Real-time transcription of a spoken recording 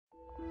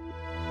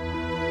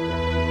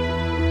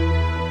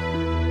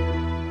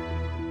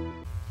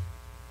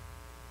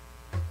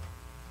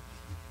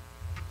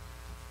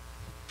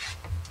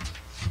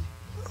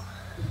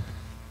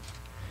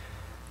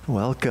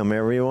Welcome,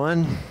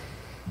 everyone.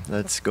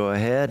 Let's go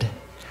ahead.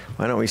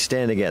 Why don't we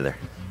stand together?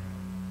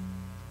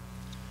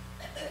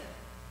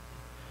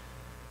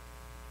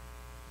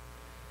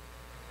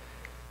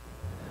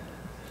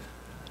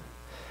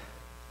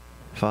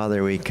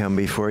 Father, we come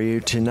before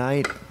you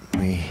tonight.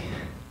 We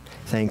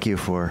thank you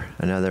for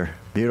another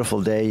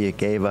beautiful day you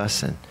gave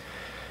us and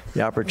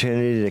the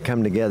opportunity to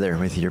come together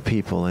with your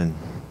people and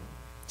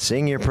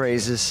sing your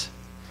praises,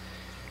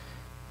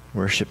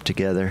 worship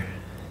together,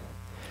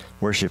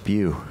 worship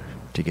you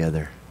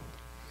together.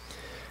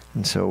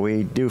 And so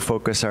we do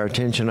focus our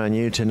attention on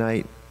you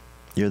tonight.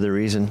 You're the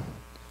reason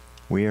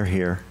we are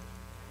here.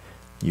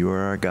 You are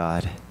our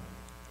God.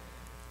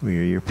 We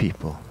are your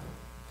people.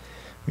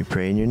 We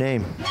pray in your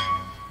name.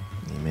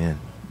 Amen.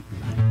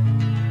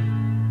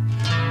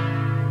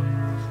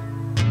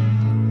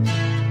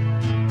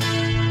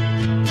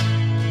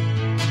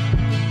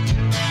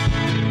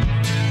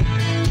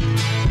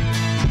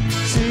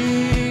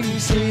 Sing,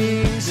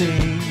 sing,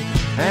 sing,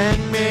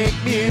 and make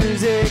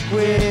music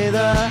with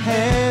a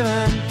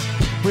heaven.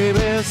 We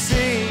will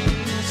sing,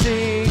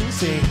 sing,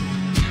 sing.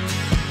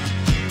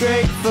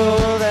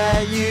 Grateful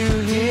that you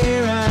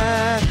hear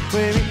us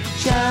when we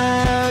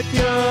shout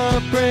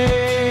your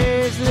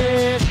praise.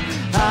 Lift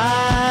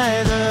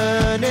high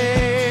the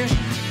name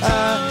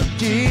of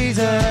Jesus.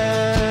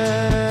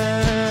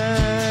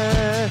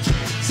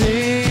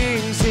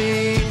 Sing,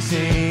 sing,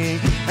 sing,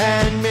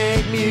 and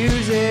make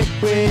music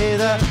with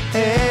the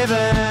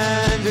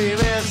heavens. We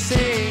will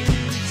sing,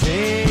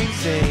 sing,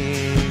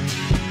 sing.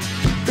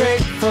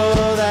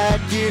 Grateful that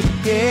you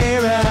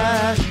hear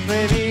us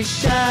when we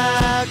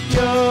shout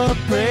your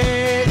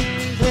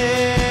praise.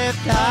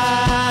 Lift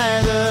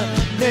high the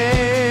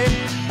name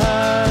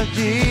of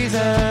Jesus.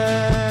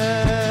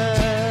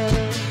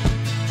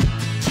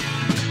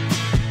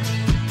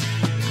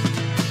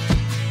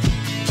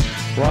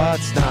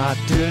 What's not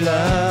to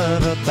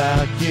love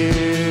about you?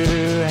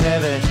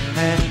 Heaven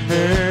and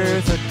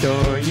earth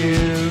adore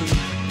you.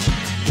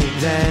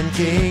 Kings and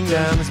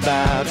kingdoms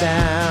bow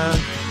down.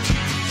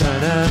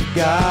 Son of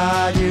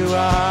God, you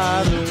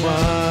are the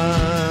one.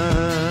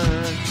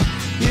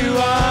 You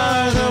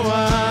are the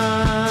one.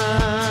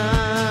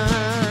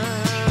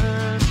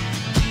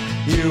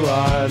 You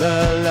are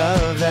the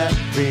love that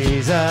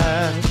frees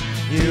us.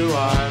 You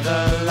are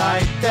the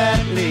light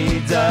that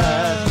leads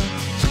us.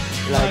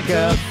 Like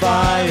a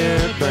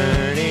fire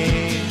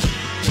burning.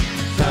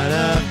 Son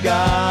of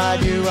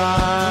God, you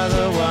are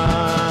the one.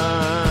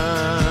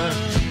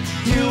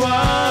 You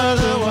are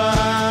the one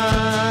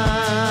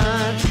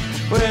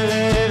we're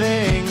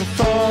living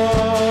for.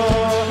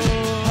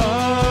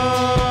 Oh,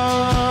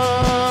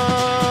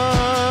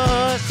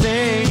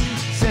 sing,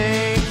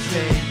 sing,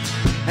 sing,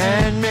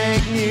 and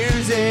make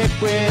music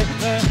with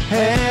the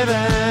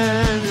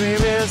heavens. We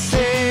will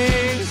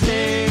sing,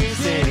 sing,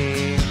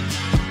 sing.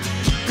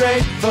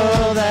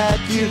 Grateful that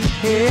you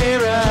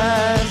hear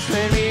us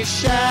when we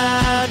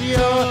shout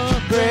your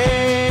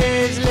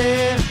praise.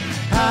 Lift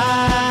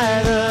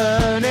high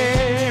the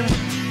name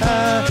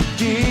of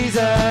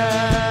Jesus.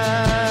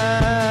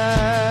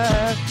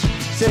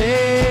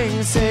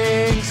 Sing,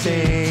 sing,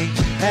 sing,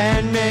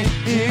 and make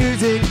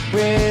music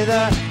with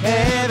the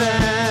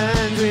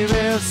heavens. We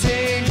will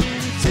sing,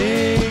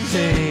 sing,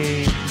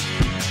 sing.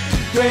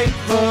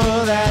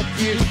 Grateful that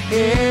you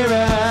hear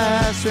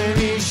us when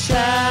we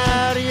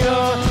shout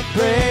your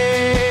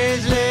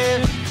praise.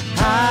 Lift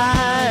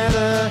high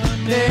the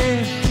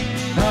name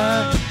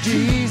of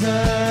Jesus.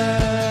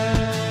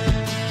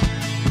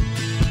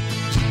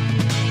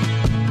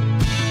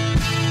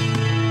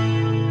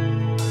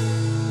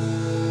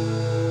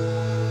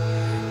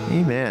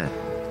 Amen.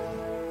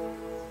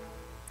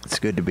 It's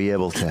good to be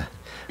able to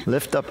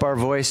lift up our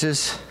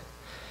voices,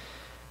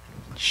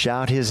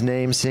 shout his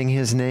name, sing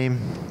his name,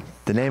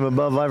 the name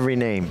above every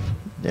name,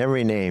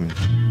 every name.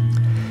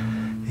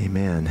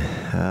 Amen.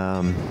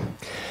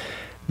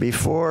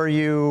 Before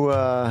you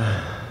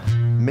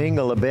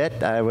mingle a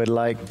bit, I would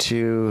like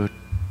to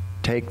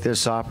take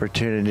this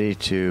opportunity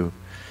to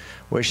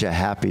wish a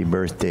happy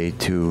birthday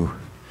to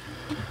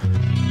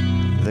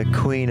the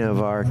queen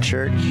of our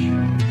church.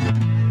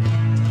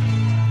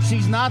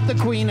 She's not the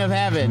queen of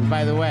heaven,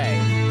 by the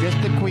way, just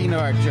the queen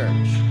of our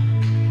church.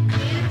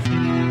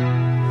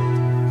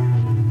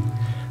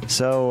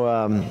 So,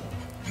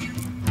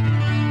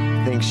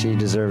 I think she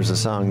deserves a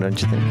song,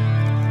 don't you think?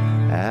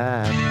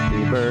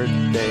 Happy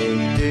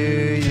birthday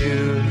to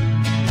you.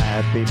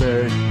 Happy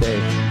birthday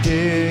to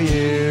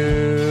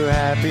you.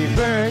 Happy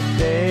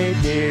birthday,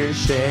 dear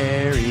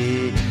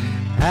Sherry.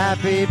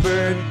 Happy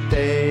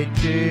birthday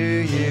to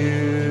you.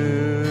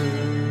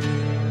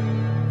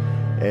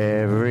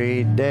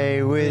 Every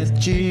day with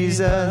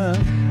Jesus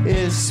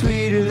is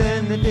sweeter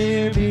than the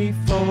day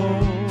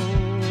before.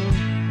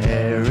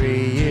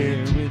 Every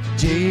year with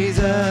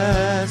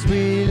Jesus,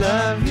 we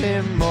love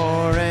him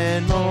more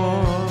and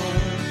more.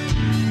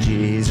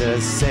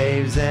 Jesus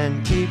saves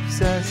and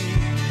keeps us,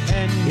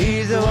 and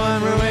he's the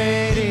one we're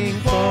waiting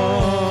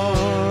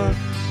for.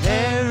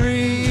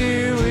 Every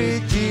year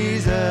with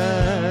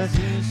Jesus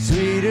is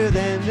sweeter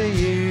than the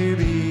year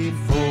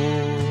before.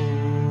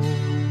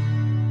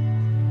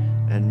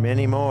 and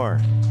many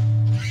more.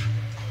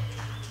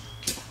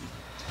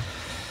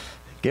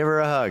 Give her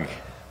a hug.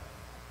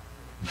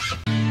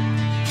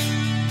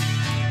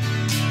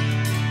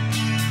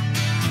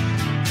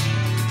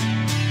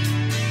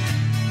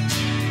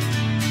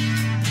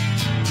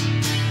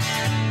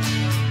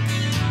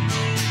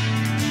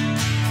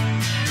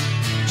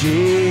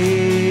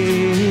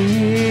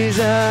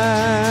 Jesus,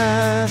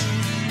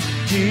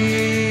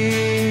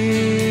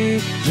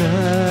 Jesus,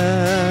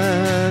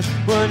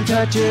 one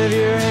touch of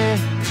your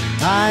hand,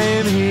 I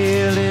am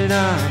healed and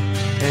I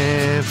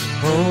am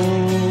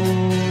whole.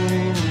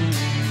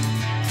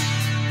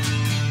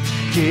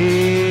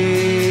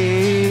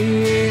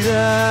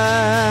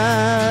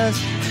 Jesus,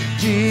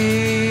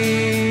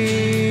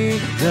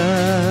 Jesus,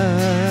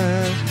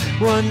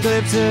 one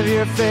glimpse of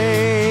your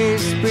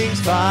face brings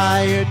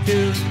fire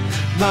to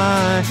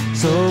my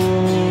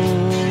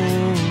soul.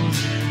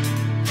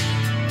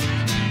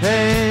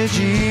 And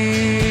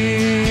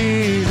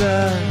Jesus,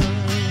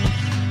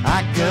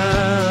 I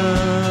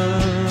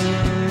come,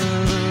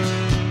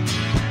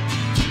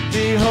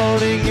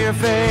 beholding your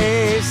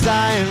face,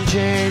 I am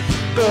changed,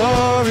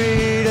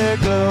 glory to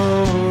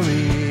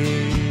glory.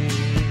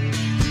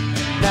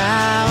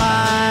 Now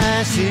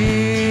I see,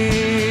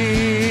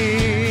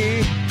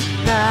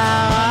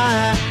 now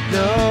I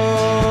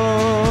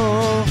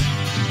know,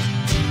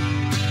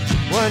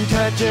 one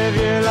touch of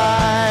your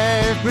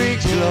life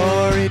brings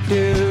glory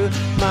to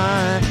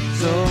my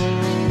soul.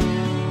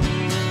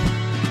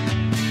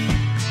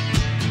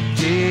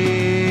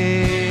 Jesus,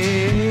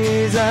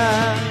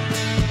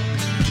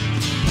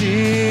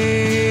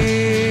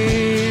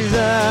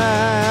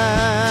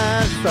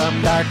 Jesus,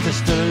 from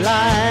darkness to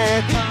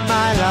light,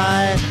 my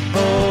life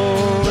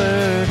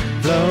overflows.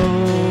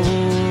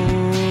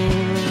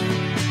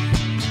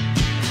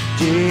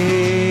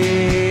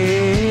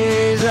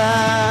 Jesus,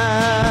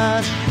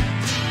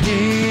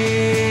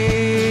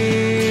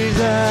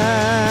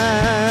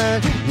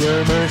 Jesus,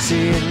 your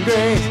mercy and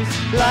grace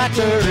like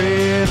a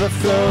river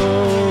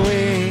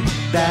flowing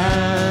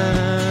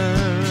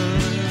down.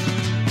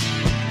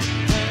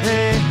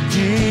 And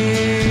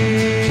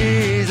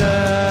Jesus,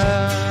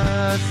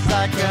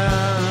 I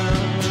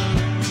come,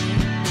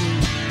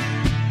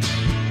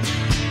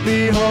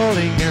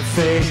 beholding your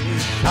face,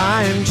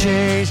 I am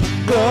changed,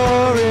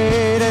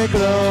 glory to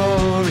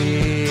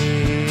glory.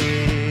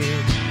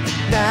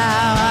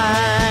 Now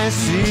I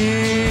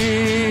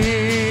see,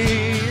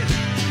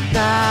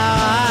 now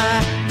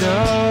I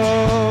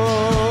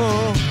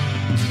know,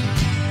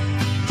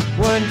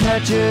 one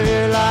touch of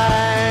your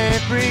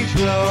life brings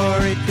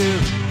glory to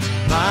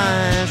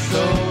my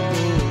soul.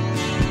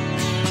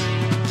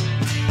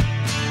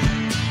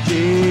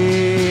 Jesus,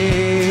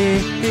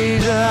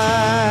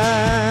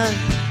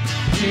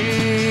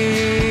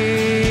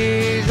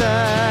 Jesus,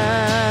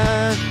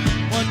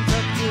 one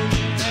touch of your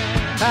hand,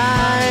 I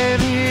am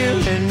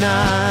healed and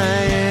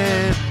I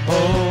am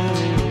whole.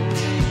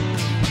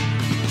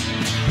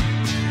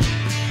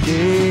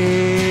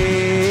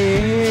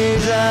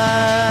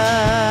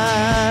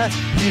 Jesus,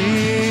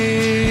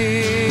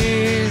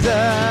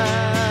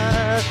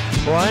 Jesus,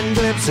 one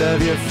glimpse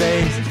of your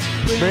face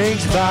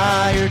brings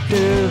fire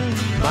to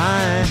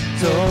my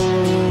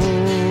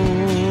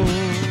soul.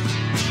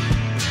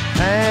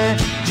 And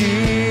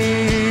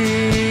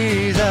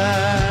Jesus,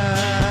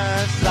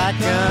 I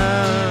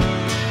come,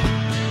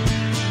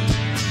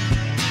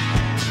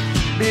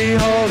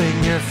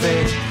 beholding your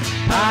face,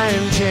 I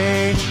am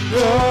changed,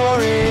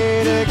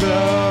 glory to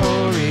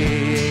glory.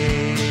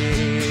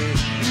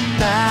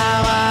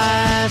 Now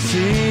I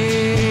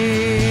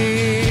see,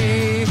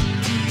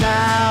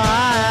 now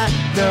I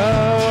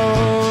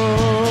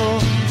know,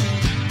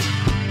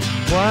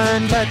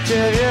 one touch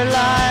of your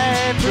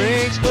life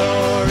brings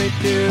glory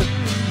to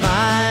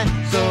my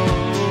soul.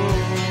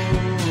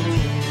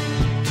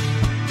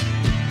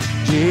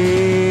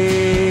 Jesus,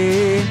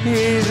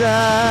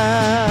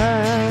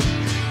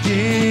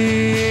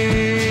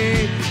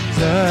 Jesus,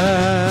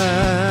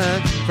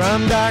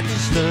 from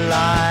darkness to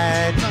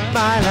light,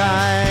 my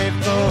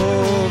life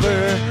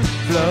overflows.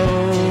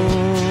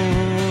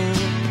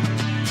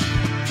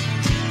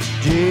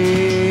 Jesus,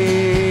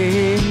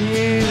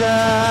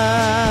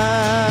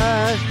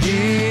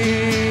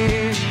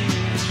 Jesus,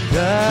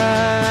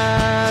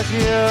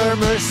 your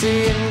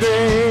mercy and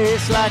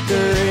grace like a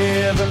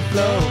river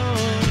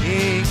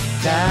flowing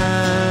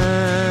down.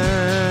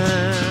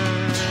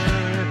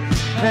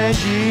 And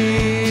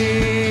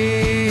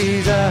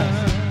Jesus,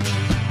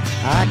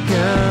 I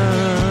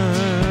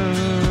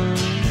come,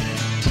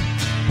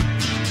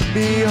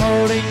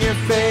 beholding your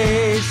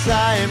face,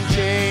 I am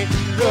changed,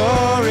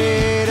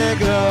 glory to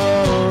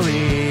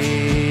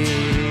glory.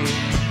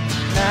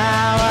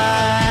 Now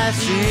I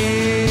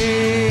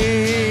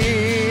see,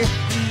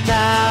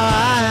 now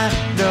I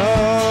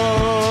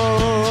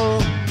know,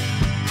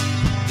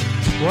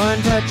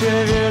 one touch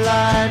of your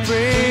light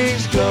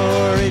brings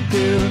glory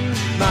to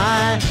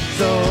my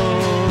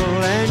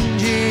soul. And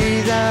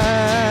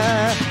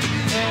Jesus,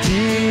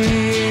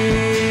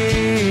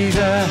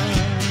 Jesus,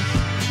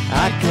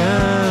 I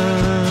come,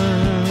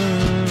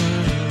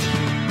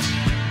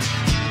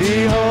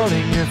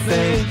 beholding your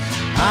face,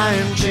 I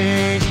am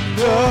changed,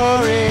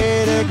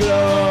 glory to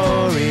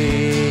glory.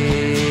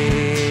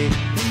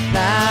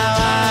 Now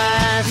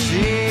I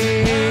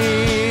see,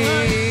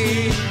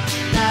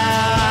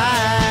 now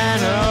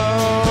I know.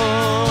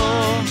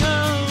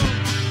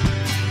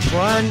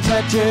 One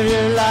touch of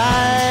your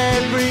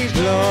light brings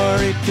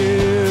glory to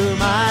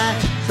my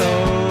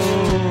soul.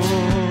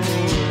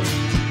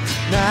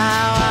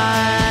 Now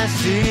I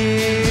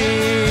see,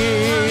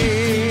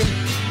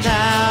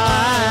 now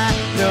I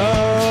know.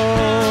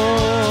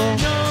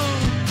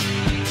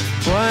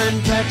 One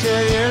touch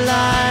of your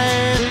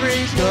light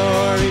brings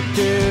glory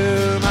to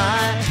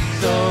my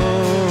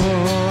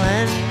soul.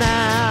 And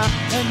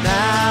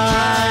now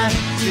I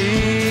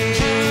see,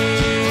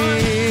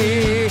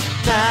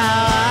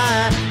 now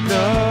I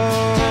know.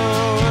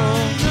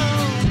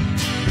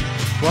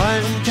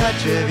 One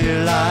touch of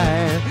your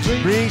light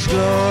brings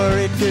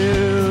glory to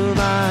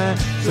my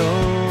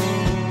soul.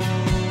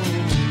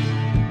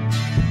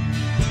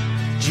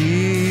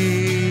 Jesus,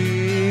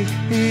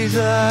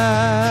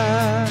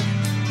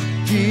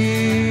 Jesus,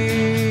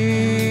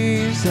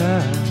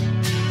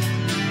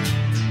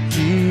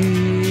 Jesus,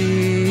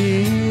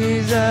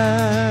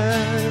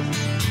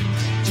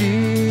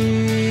 Jesus,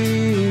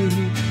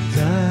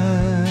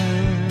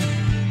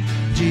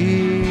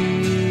 Jesus,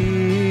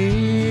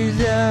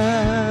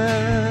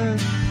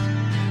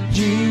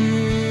 Jesus.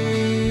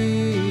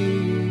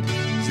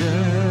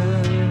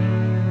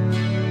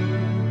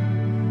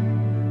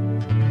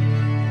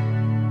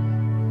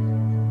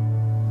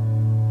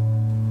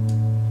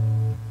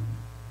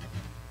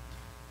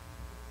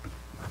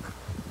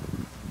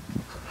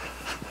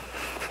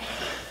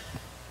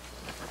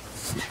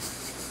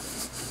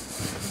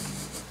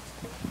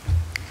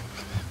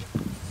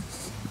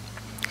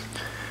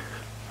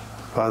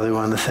 Father, we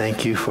want to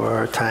thank you for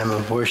our time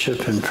of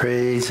worship and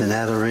praise and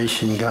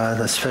adoration,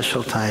 God, a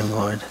special time,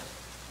 Lord.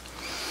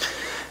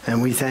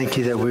 And we thank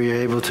you that we are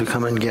able to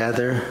come and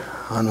gather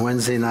on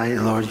Wednesday night,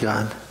 Lord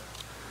God,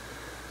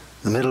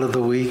 the middle of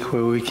the week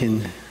where we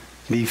can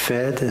be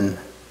fed and,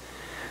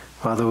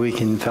 Father, we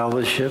can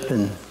fellowship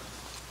and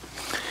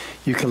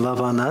you can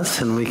love on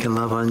us and we can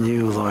love on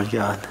you, Lord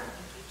God.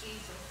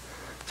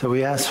 So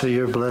we ask for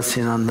your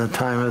blessing on the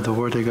time of the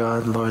Word of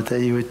God, Lord, that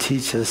you would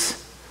teach us.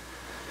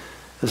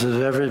 This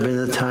has ever been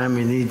a time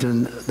we need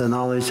the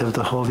knowledge of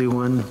the Holy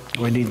One.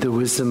 We need the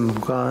wisdom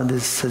of God.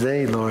 It's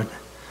today, Lord.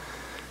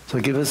 So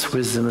give us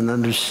wisdom and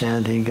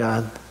understanding,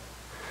 God.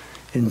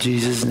 In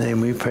Jesus' name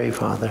we pray,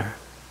 Father.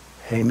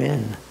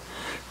 Amen.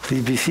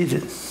 Please be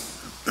seated.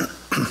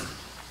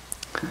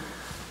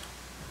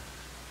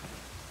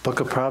 Book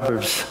of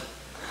Proverbs,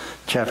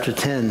 chapter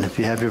 10. If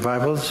you have your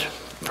Bibles,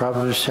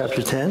 Proverbs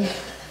chapter 10.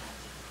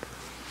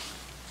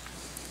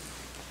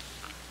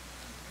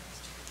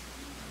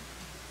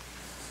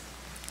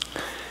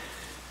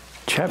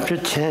 Chapter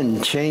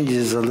 10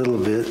 changes a little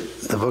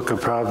bit, the book of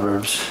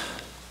Proverbs.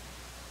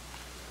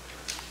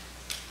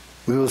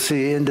 We will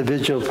see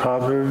individual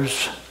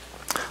proverbs.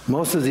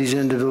 Most of these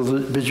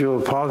individual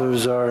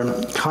proverbs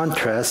are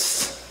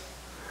contrasts,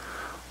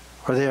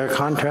 or they are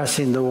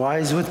contrasting the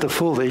wise with the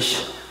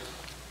foolish,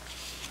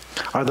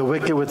 or the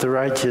wicked with the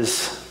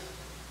righteous,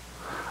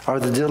 or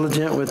the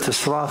diligent with the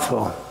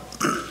slothful.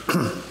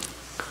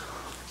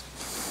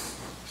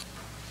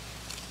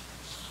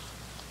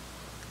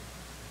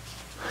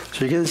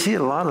 So you're going to see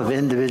a lot of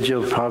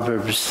individual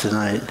proverbs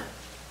tonight.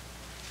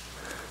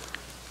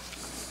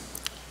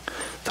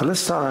 So let's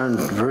start on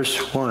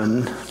verse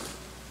 1.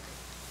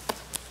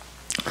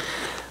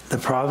 The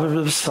Proverbs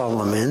of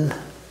Solomon.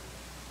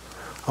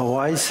 A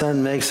wise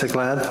son makes a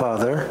glad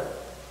father,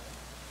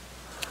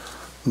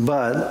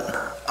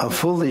 but a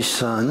foolish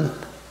son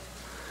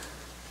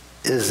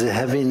is the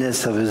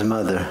heaviness of his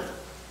mother.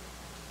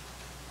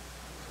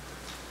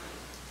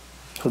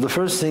 So the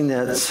first thing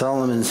that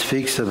Solomon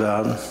speaks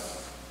about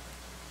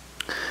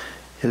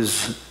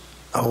is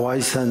a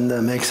wise son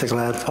that makes a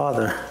glad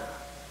father.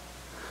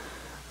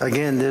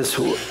 Again, this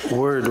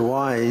word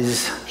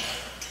wise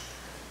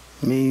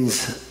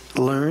means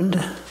learned,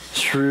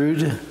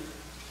 shrewd,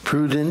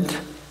 prudent.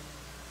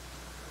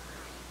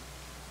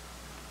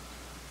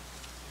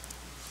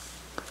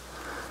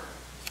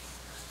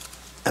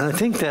 And I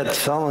think that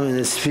Solomon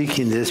is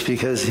speaking this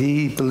because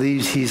he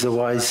believes he's a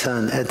wise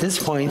son. At this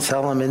point,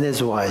 Solomon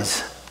is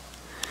wise.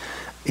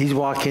 He's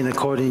walking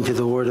according to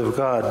the Word of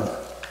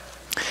God.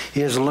 He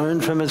has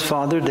learned from his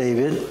father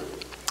David,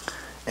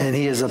 and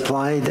he has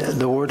applied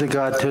the Word of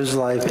God to his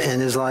life,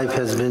 and his life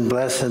has been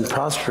blessed and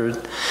prospered.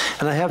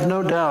 And I have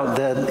no doubt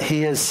that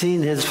he has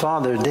seen his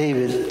father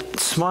David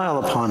smile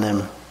upon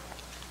him.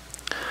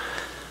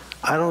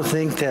 I don't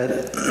think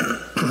that,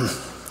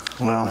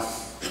 well,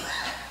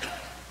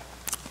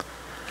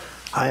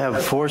 I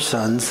have 4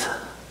 sons,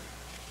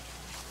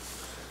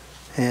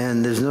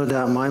 and there's no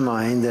doubt in my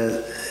mind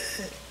that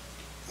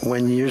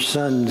when your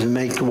sons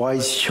make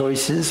wise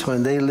choices,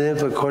 when they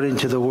live according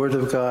to the Word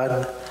of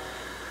God,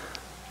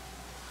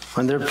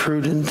 when they're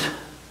prudent,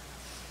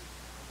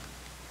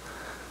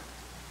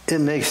 it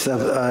makes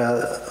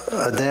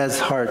a dad's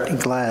heart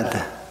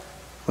glad.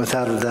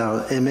 without a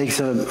doubt. It makes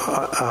a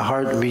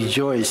heart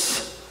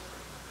rejoice.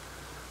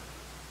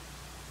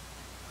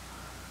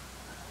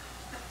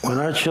 When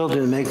our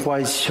children make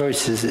wise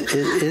choices,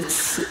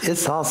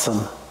 it's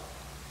awesome.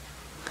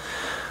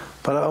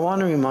 But I want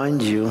to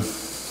remind you,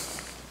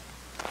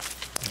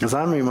 because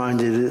I'm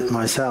reminded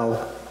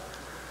myself,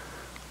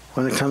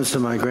 when it comes to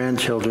my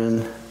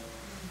grandchildren,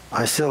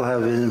 I still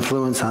have an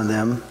influence on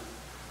them.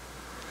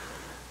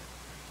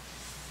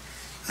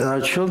 And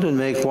our children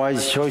make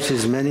wise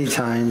choices many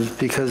times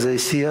because they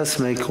see us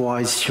make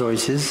wise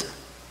choices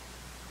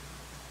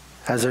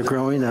as they're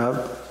growing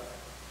up.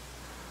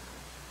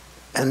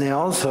 And they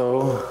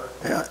also,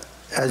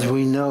 as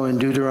we know in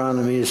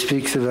Deuteronomy, it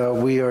speaks about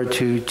we are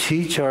to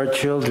teach our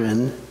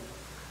children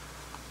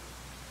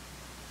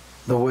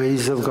the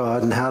ways of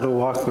God and how to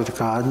walk with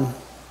God,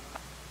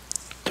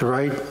 to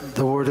write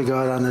the Word of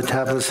God on the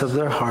tablets of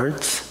their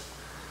hearts.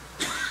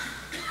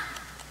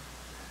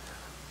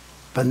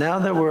 But now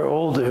that we're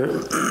older,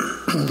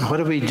 what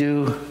do we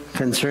do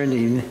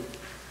concerning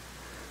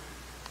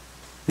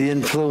the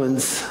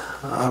influence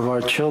of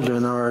our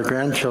children or our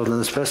grandchildren,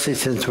 especially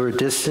since we're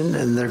distant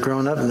and they're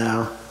grown up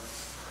now?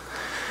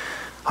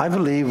 I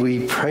believe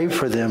we pray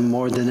for them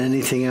more than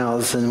anything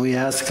else, and we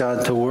ask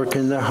God to work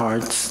in their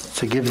hearts,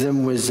 to give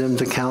them wisdom,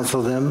 to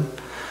counsel them,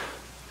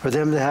 for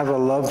them to have a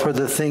love for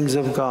the things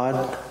of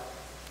God.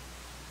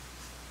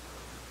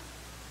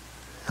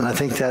 And I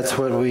think that's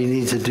what we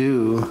need to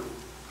do.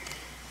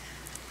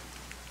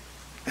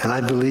 And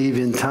I believe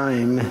in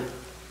time,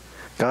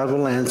 God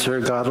will answer,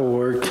 God will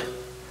work,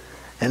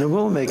 and it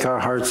will make our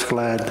hearts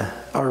glad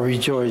or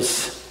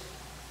rejoice.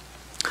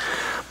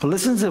 But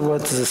listen to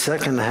what the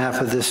second half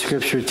of this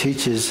scripture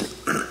teaches.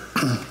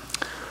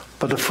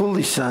 But a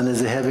foolish son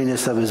is the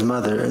heaviness of his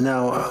mother.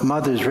 Now,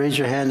 mothers, raise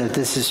your hand if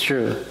this is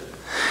true.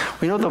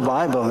 We know the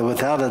Bible,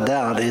 without a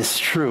doubt, is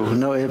true.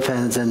 No ifs,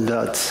 ands, and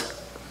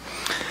buts.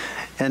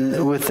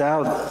 And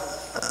without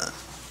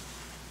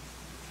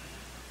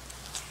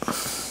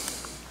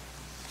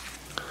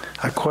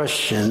a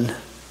question,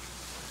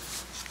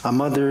 a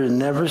mother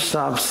never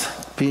stops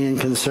being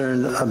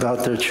concerned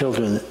about their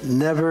children.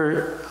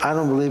 Never, I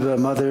don't believe a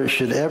mother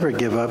should ever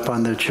give up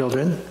on their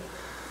children.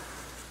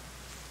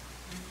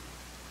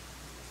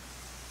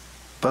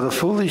 But a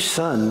foolish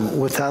son,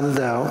 without a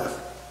doubt,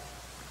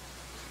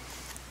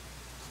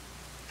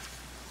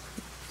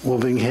 will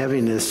bring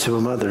heaviness to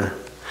a mother.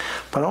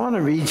 But I want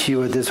to read to you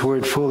with this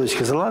word foolish,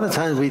 because a lot of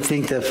times we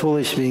think that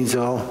foolish means,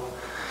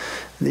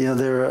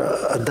 they're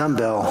a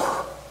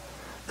dumbbell.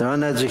 They're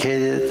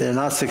uneducated, they're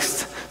not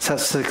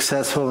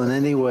successful in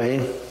any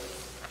way.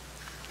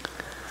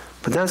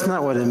 But that's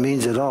not what it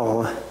means at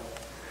all.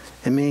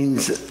 It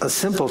means a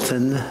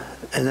simpleton,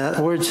 and that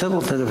word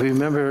simpleton, if we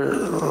remember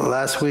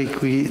last week,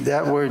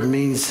 that word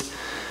means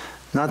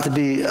not to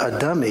be a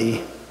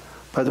dummy,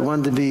 but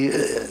one to be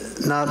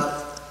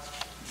not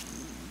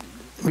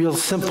real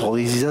simple.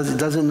 He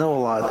doesn't know a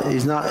lot.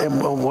 He's not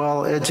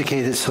well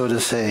educated, so to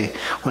say,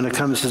 when it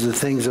comes to the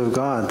things of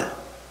God.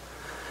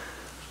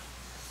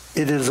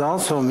 It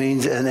also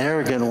means an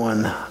arrogant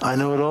one. I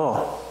know it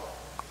all.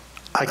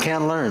 I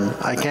can't learn.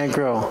 I can't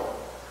grow.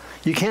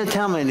 You can't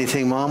tell me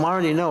anything, Mom. I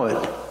already know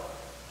it.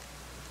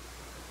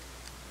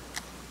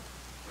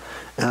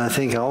 And I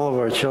think all of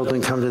our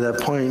children come to that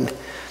point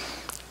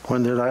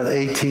when they're like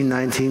 18,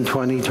 19,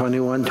 20,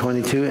 21,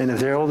 22. And if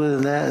they're older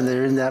than that and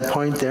they're in that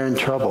point, they're in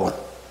trouble.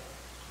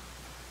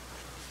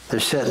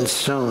 They're set in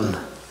stone.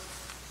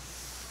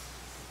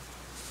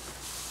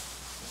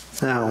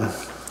 Now,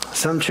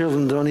 some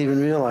children don't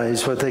even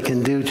realize what they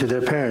can do to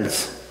their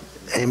parents.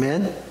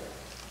 Amen?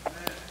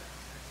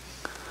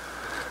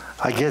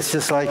 I guess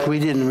just like we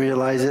didn't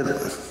realize it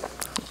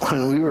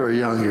when we were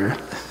younger.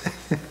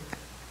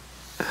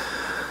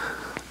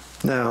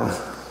 Now,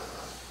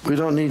 we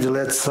don't need to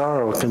let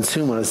sorrow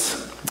consume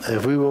us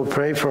if we will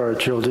pray for our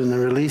children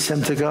and release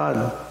them to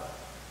God.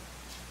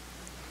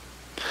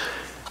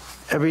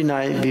 Every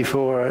night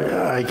before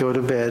I go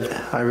to bed,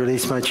 I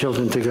release my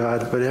children to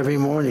God, but every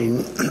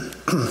morning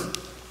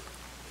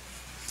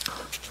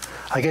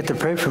I get to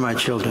pray for my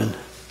children.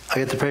 I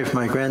get to pray for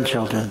my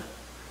grandchildren.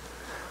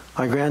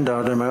 My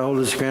granddaughter, my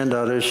oldest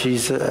granddaughter,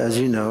 she's, as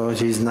you know,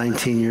 she's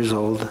 19 years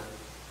old.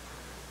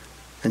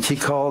 And she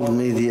called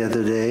me the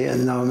other day,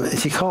 and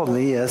she called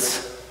me,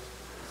 yes.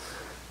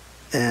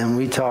 And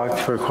we talked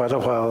for quite a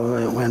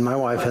while, when my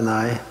wife and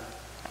I.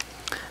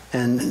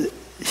 And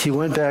she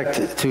went back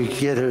to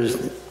get her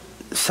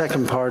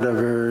second part of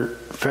her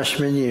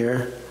freshman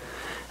year.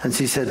 And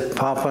she said,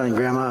 Papa and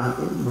Grandma,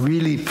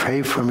 really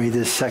pray for me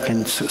this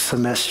second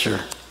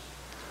semester.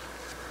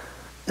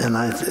 And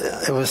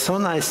it was so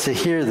nice to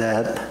hear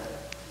that.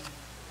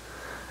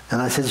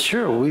 And I said,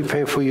 sure, we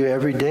pray for you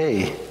every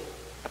day.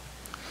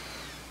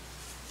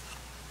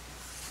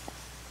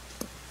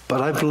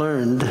 But I've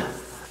learned,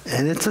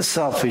 and it's a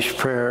selfish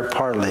prayer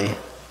partly,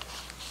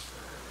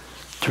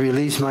 to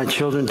release my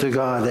children to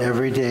God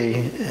every day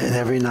and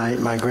every night,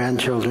 my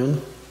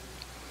grandchildren.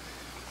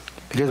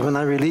 Because when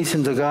I release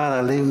them to God,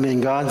 I leave them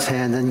in God's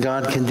hand, and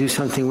God can do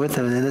something with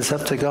them, and it's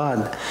up to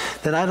God.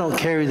 Then I don't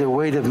carry the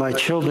weight of my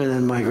children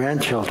and my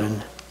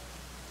grandchildren.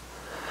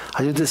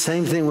 I do the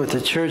same thing with the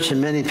church and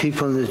many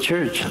people in the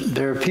church.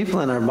 There are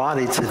people in our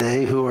body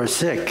today who are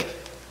sick.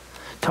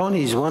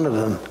 Tony's one of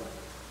them.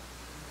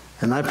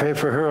 And I pray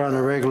for her on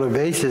a regular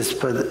basis,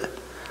 but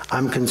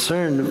I'm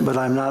concerned, but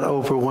I'm not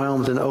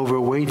overwhelmed and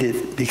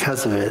overweighted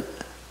because of it.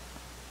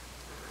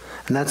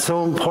 And that's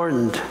so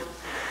important.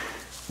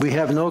 We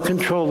have no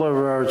control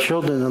over our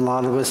children, a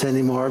lot of us,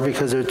 anymore,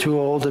 because they're too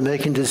old and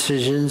making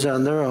decisions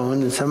on their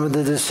own, and some of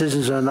the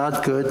decisions are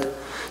not good.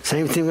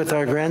 Same thing with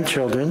our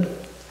grandchildren.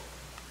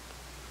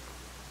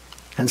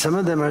 And some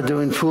of them are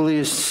doing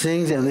foolish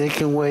things, and they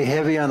can weigh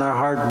heavy on our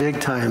heart big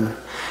time.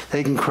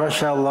 They can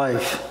crush our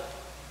life.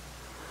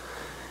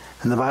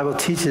 And the Bible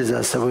teaches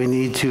us that we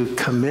need to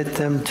commit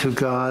them to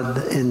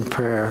God in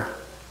prayer.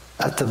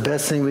 That's the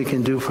best thing we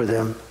can do for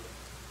them.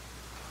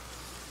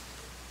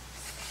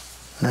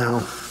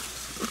 Now,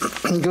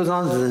 it goes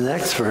on to the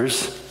next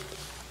verse.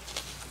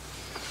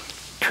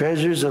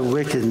 Treasures of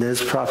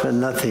wickedness profit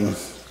nothing,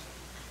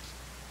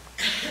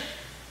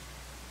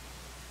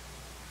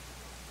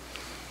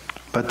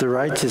 but the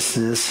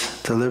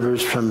righteousness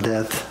delivers from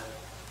death.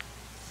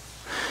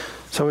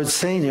 So it's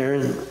saying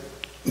here,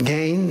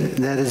 gain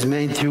that is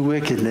made through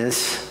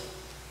wickedness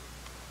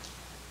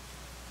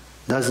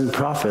doesn't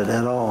profit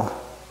at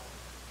all.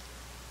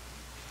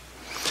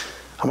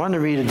 I want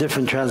to read a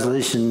different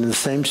translation in the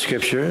same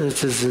scripture.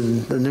 This is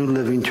in the New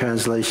Living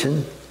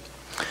Translation.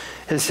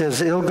 It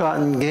says,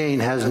 ill-gotten gain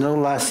has no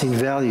lasting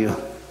value,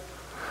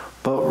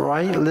 but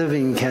right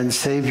living can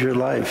save your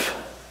life.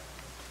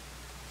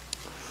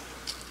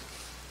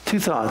 Two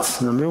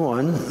thoughts. Number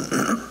one,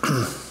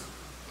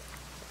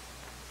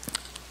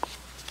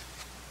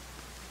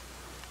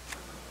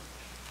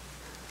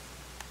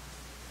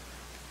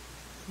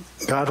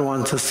 God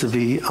wants us to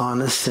be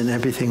honest in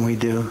everything we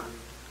do.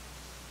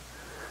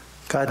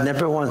 God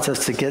never wants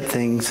us to get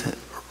things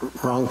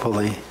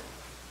wrongfully.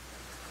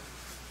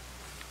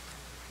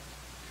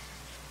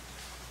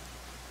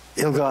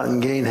 Ill-gotten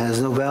gain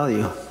has no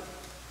value.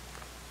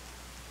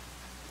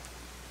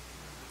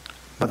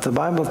 But the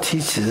Bible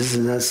teaches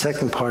in that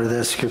second part of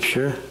that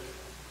scripture,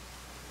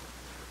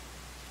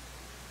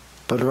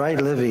 but right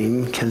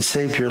living can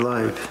save your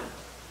life.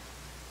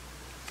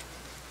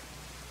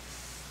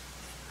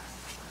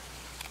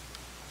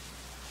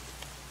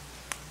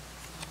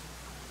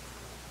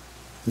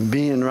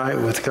 Being right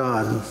with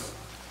God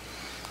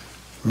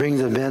brings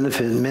a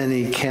benefit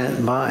many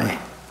can't buy.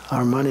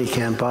 Our money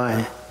can't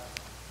buy.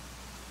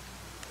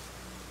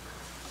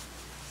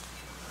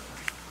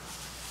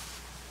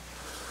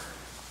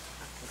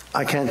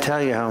 I can't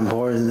tell you how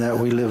important that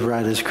we live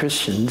right as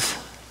Christians.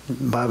 The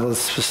Bible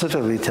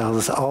specifically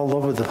tells us all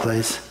over the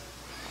place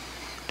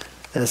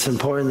that it's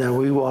important that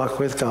we walk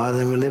with God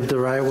and we live the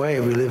right way.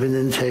 We live in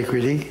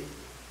integrity.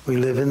 We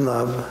live in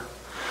love.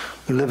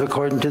 We live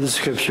according to the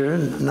Scripture,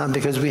 not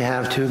because we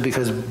have to,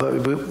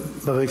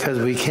 but because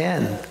we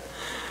can.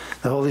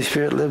 The Holy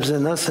Spirit lives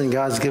in us, and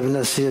God's given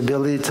us the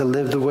ability to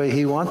live the way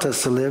He wants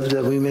us to live,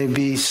 that we may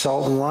be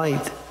salt and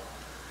light.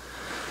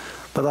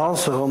 But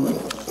also,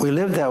 we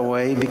live that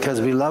way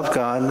because we love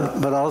God,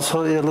 but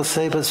also it'll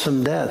save us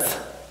from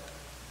death.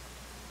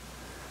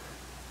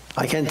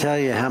 I can't tell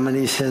you how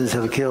many sins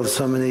have killed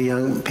so many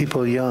young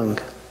people young.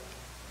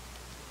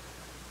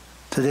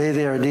 Today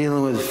they are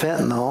dealing with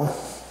fentanyl.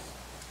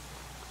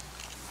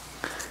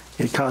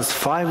 It costs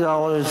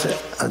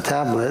 $5 a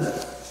tablet.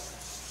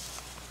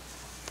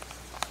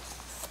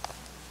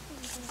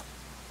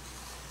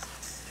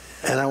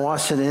 And I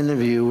watched an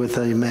interview with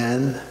a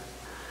man,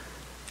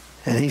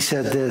 and he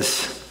said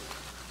this.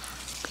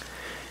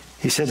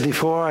 He said,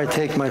 before I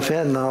take my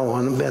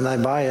fentanyl and I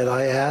buy it,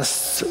 I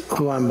asked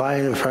who I'm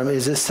buying it from,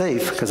 is it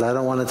safe? Because I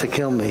don't want it to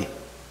kill me.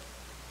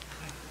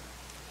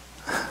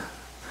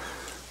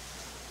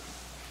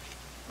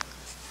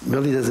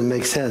 Really doesn't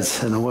make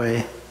sense in a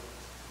way.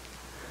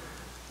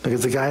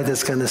 Because the guy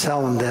that's going to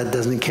sell him that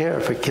doesn't care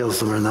if it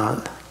kills him or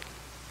not.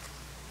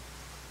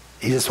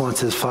 He just wants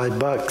his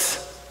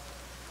 $5.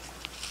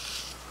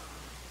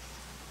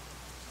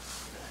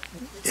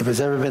 If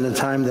there's ever been a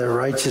time that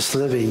righteous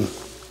living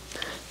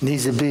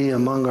needs to be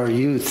among our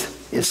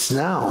youth, it's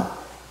now.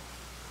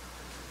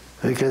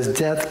 Because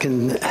death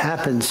can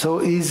happen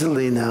so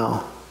easily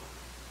now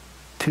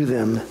to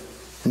them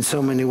in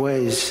so many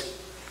ways.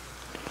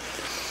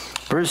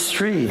 Verse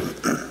 3.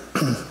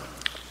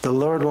 The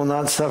Lord will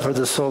not suffer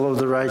the soul of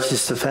the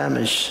righteous to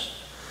famish,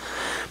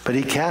 but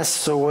He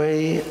casts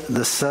away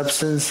the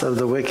substance of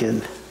the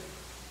wicked.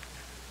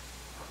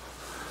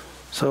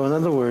 So in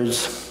other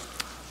words,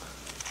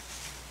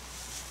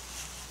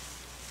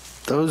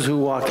 those who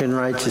walk in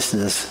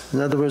righteousness, in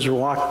other words,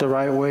 walk the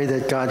right way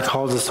that God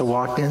calls us to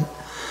walk in,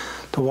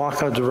 to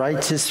walk as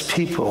righteous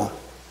people,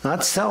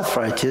 not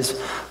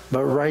self-righteous,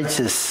 but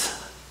righteous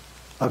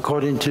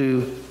according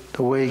to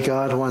the way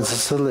God wants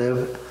us to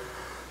live,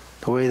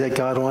 the way that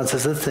God wants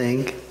us to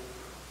think,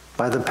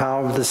 by the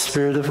power of the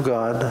Spirit of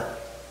God.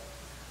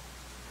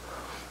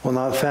 will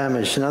not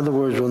famish. In other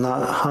words, will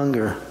not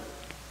hunger.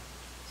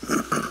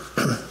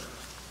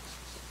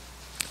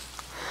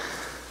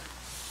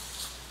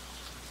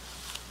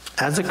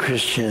 As a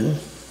Christian,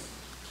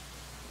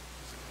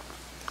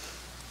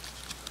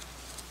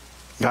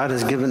 God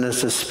has given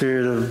us the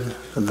Spirit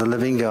of the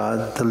living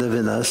God to live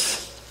in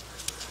us,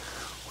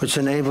 which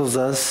enables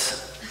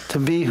us to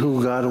be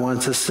who God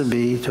wants us to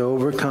be, to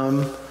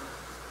overcome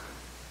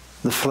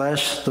the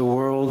flesh, the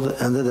world,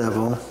 and the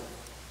devil.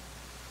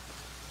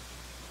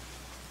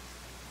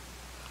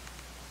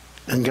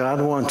 And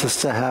God wants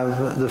us to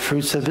have the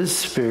fruits of His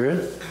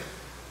Spirit.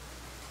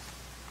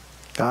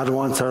 God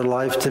wants our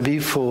life to be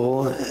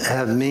full,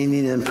 have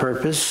meaning and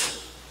purpose.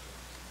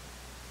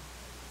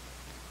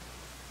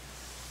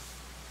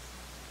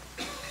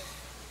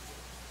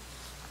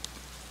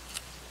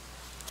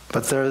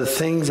 But there are the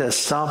things that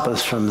stop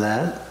us from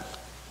that.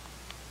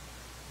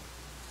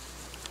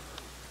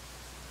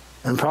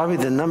 And probably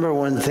the number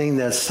one thing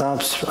that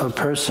stops a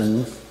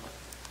person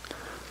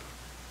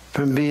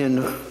from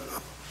being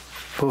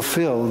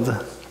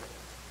fulfilled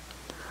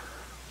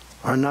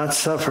or not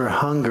suffer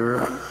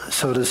hunger,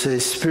 so to say,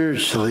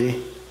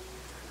 spiritually,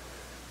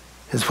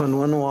 is when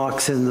one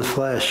walks in the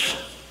flesh.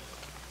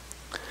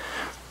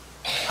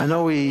 I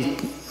know we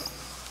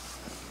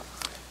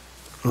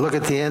look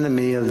at the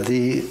enemy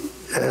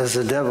as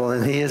the devil,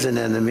 and he is an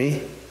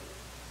enemy,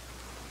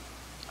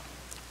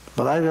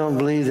 but I don't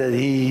believe that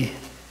he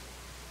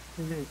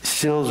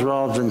steals,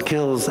 robs, and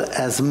kills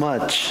as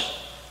much,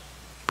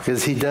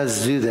 because he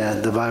does do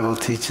that, the Bible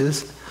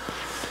teaches,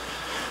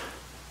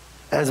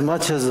 as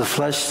much as the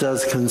flesh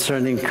does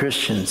concerning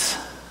Christians.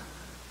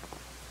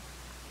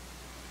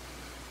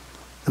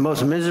 The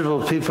most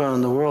miserable people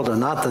in the world are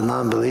not the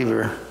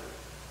non-believer.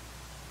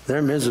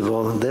 They're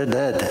miserable. They're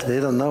dead.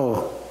 They don't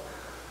know.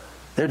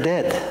 They're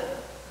dead.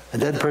 A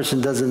dead person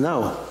doesn't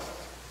know.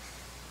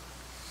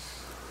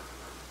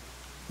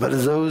 But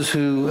as those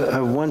who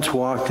have once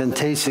walked and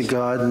tasted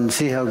God and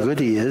see how good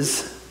He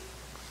is,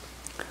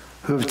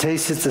 who have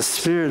tasted the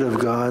Spirit of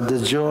God,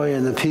 the joy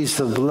and the peace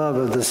of love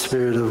of the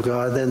Spirit of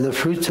God, and the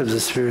fruits of the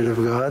Spirit of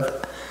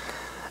God,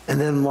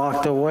 and then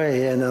walked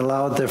away and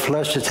allowed their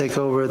flesh to take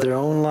over their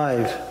own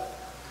life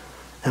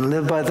and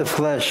live by the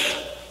flesh,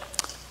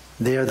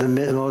 they are the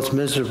most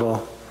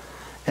miserable.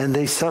 And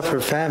they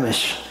suffer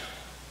famish.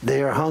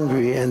 They are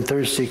hungry and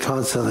thirsty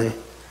constantly.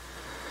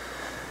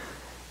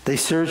 They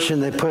search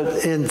and they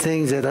put in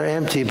things that are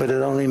empty, but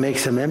it only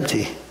makes them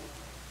empty.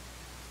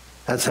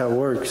 That's how it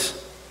works.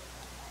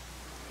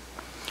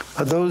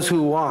 But those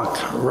who walk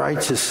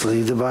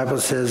righteously, the Bible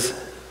says,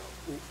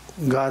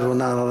 God will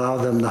not allow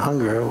them to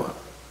hunger.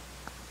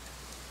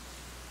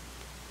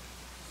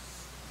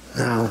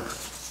 Now,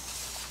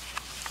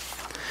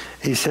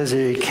 He says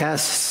He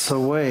casts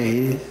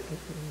away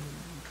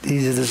the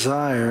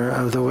desire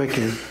of the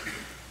wicked.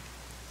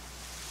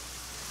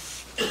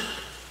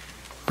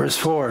 Verse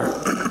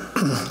 4,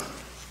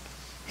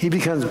 He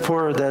becomes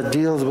poor that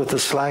deals with the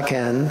slack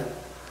hand,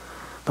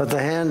 but the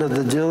hand of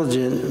the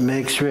diligent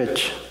makes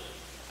rich.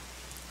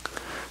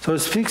 So it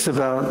speaks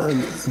about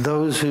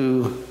those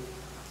who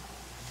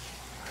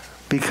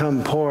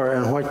become poor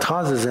and what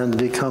causes them to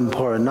become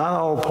poor. Not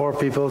all poor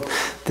people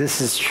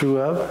this is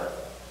true of,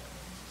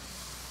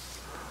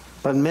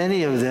 but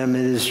many of them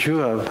it is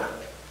true of.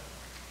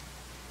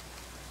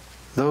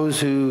 Those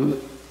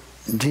who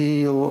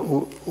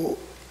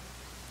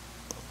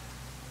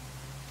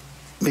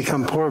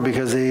become poor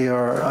because they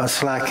are a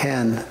slack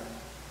hand.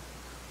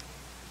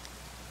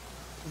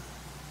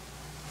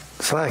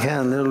 Slack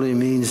hand literally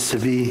means to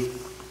be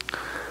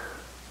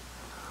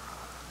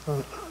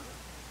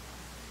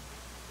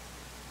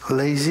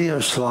lazy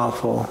or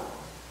slothful.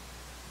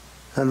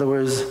 In other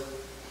words,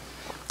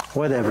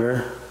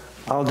 whatever,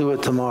 I'll do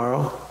it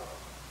tomorrow.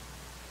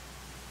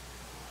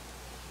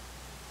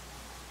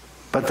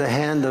 But the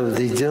hand of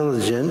the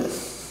diligent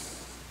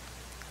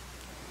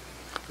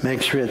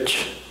makes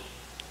rich.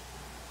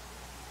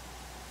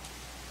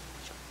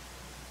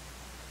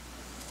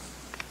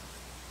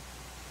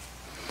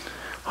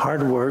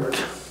 Hard work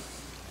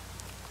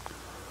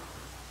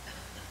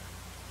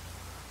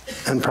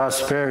and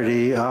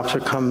prosperity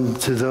often come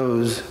to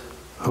those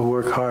who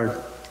work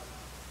hard.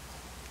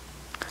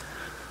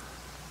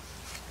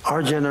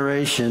 Our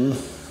generation,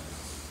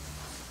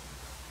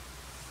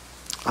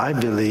 I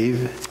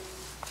believe,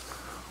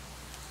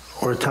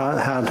 we're taught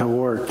how to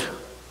work.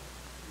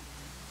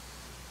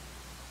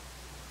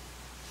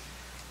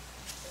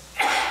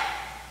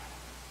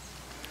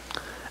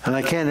 And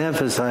I can't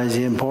emphasize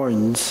the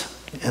importance,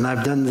 and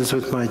I've done this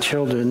with my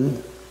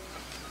children.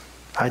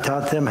 I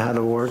taught them how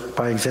to work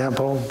by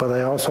example, but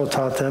I also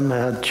taught them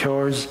how to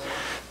chores.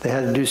 They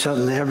had to do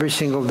something every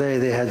single day.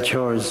 They had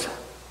chores.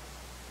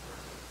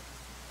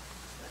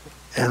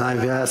 And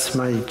I've asked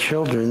my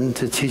children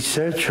to teach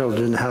their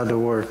children how to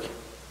work.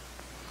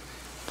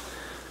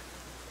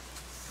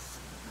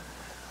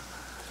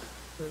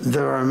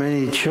 There are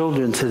many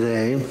children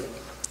today,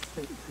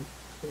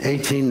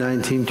 18,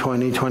 19,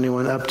 20,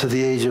 21, up to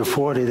the age of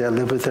 40 that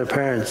live with their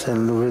parents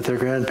and live with their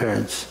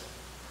grandparents.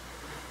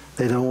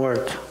 They don't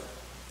work.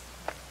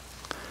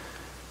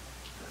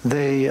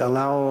 they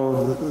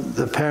allow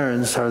the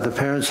parents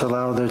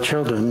allow their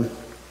children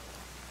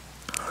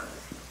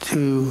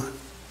to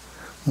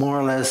more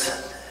or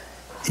less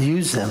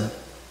use them,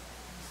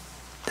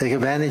 take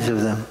advantage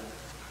of them.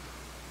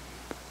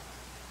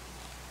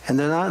 And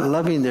they're not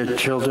loving their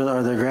children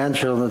or their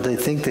grandchildren that they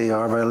think they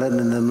are by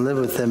letting them live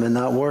with them and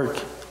not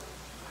work.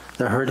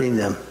 They're hurting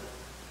them.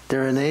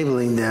 They're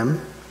enabling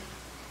them.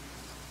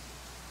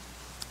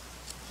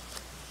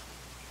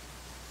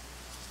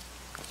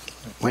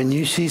 When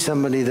you see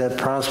somebody that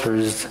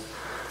prospers,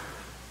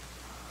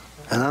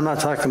 and I'm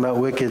not talking about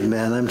wicked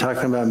men, I'm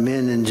talking about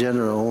men in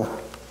general,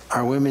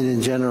 or women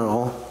in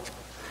general,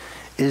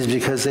 is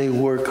because they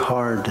work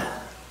hard.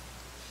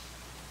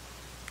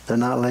 They're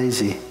not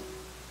lazy.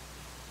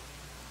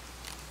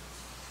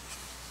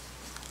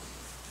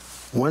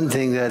 One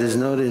thing that is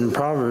noted in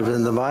Proverbs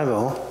in the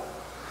Bible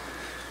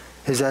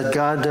is that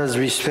God does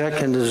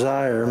respect and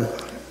desire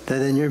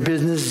that in your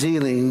business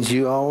dealings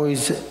you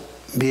always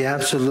be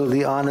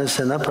absolutely honest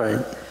and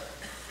upright.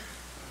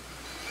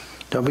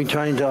 Don't be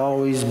trying to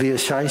always be a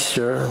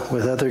shyster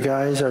with other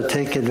guys or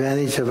take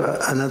advantage of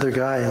another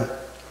guy.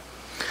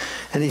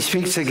 And he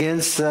speaks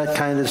against that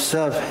kind of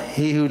stuff.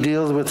 He who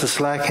deals with the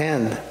slack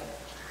hand.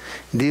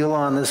 Deal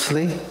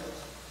honestly.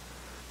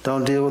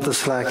 Don't deal with the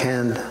slack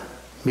hand.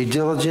 Be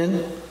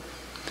diligent.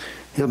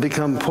 You'll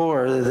become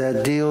poor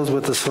that deals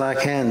with the slack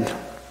hand.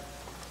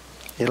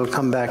 It'll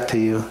come back to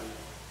you.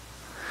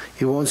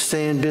 You won't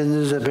stay in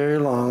business very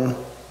long.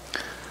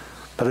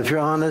 But if you're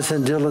honest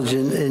and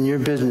diligent in your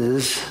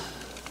business,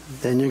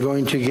 then you're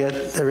going to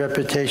get a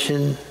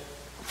reputation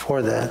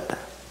for that.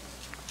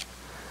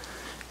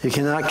 You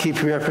cannot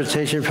keep your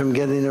reputation from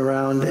getting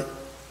around.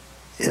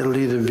 It'll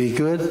either be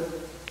good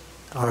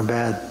or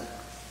bad.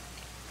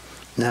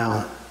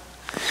 Now,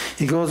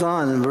 he goes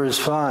on in verse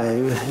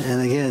 5,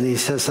 and again he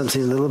says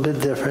something a little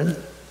bit different.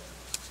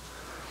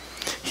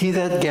 He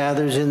that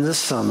gathers in the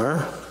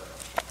summer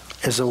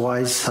is a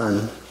wise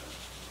son,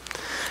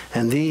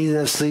 and he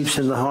that sleeps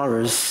in the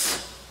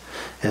harvest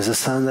is a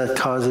son that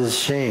causes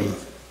shame.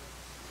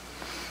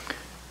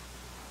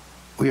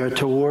 We are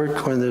to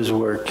work when there's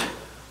work.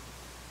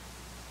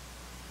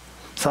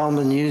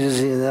 Solomon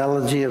uses the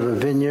analogy of a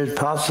vineyard,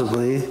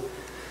 possibly,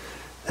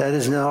 that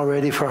is now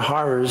ready for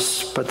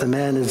harvest, but the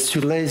man is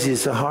too lazy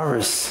to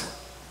harvest.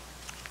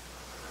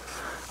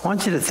 I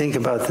want you to think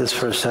about this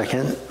for a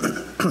second.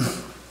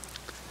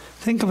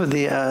 Think of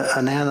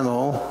an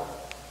animal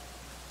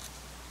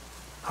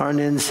or an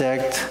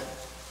insect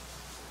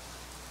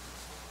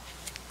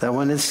that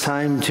when it's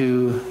time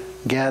to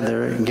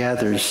gather, it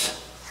gathers.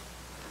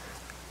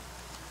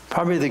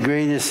 Probably the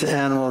greatest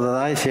animal that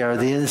I see, or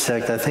the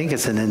insect, I think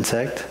it's an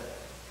insect,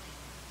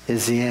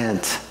 is the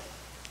ant.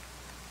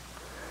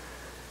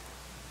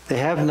 They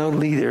have no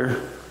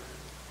leader,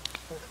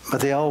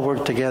 but they all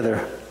work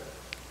together.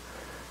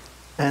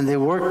 And they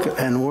work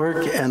and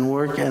work and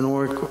work and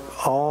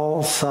work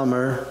all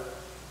summer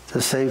to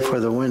save for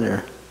the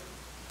winter.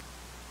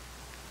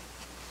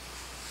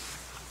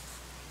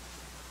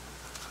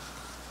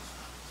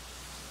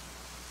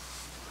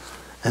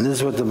 And this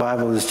is what the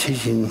Bible is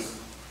teaching.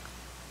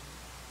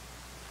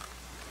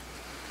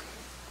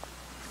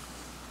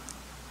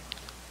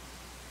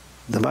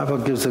 The Bible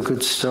gives a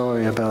good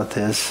story about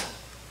this.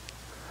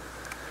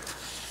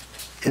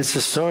 It's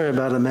a story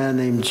about a man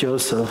named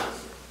Joseph.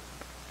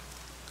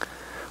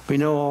 We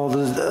know all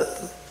the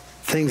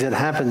things that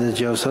happened to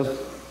Joseph,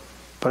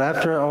 but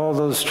after all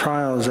those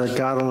trials that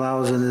God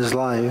allows in his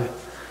life,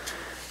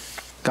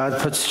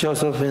 God puts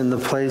Joseph in the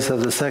place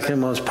of the second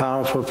most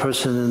powerful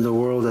person in the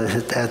world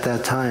at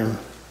that time.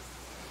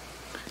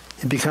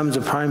 He becomes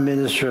the prime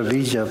minister of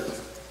Egypt.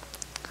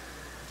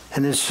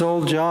 And his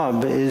sole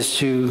job is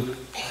to,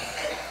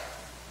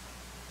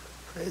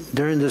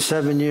 during the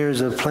 7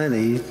 years of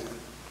plenty,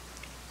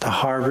 to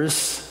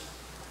harvest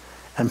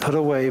and put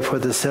away for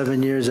the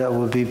 7 years that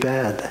will be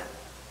bad.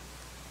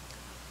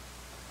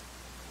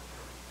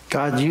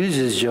 God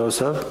uses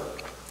Joseph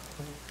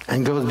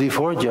and goes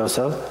before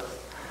Joseph,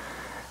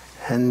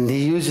 and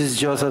he uses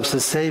Joseph to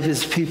save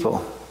his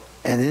people.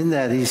 And in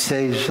that, he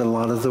saves a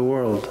lot of the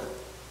world.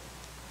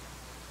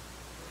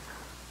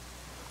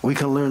 We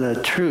can learn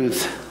a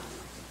truth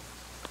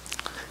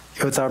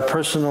with our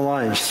personal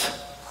lives.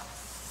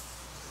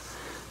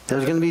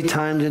 There's going to be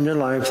times in your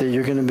life that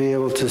you're going to be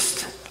able to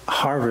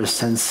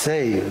harvest and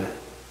save.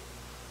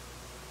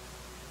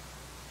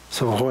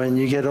 So when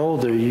you get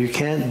older, you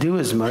can't do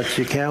as much,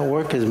 you can't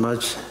work as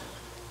much,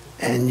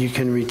 and you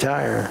can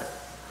retire.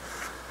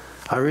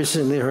 I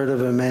recently heard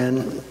of a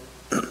man,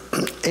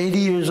 80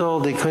 years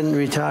old, he couldn't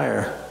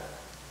retire.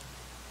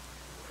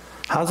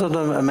 How's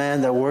a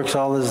man that works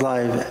all his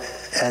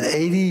life at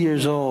 80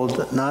 years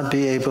old not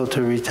be able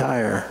to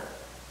retire?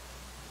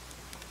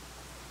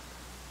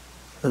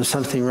 There's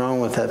something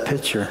wrong with that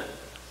picture.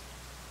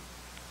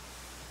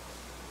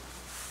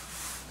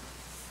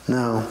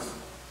 No.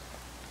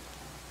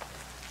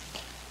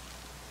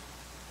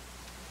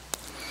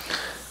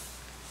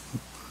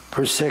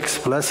 Verse 6,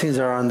 blessings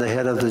are on the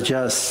head of the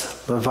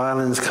just, but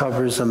violence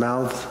covers the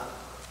mouth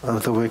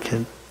of the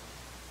wicked.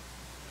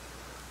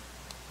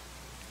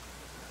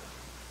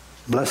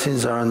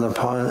 Blessings are on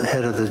the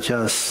head of the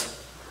just.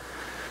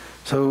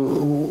 So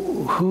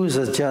who is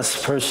a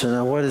just person?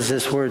 And what does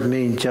this word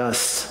mean,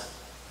 just?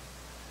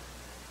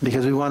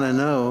 Because we want to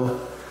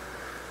know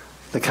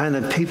the kind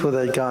of people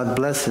that God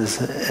blesses.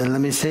 And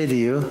let me say to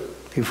you,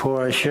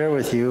 before I share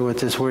with you what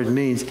this word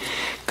means,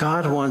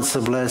 God wants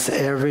to bless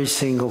every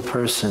single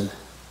person.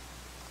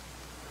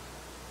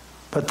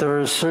 But there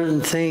are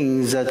certain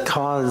things that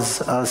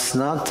cause us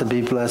not to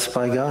be blessed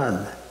by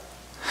God.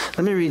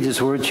 Let me read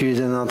this word to you,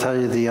 then I'll tell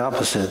you the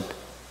opposite.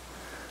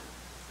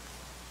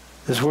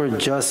 This word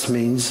just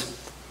means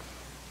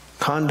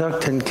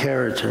conduct and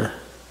character.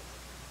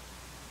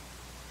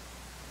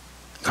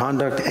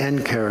 Conduct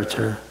and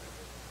character.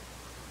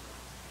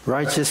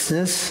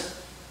 Righteousness,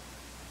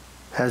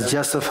 as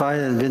justified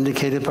and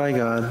vindicated by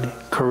God.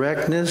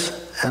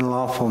 Correctness and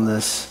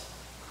lawfulness.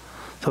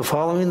 So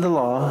following the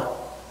law,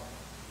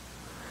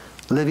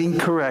 living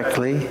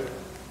correctly,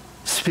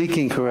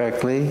 speaking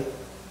correctly,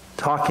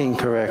 talking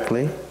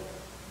correctly.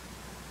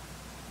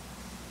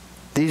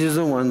 These are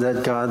the ones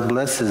that God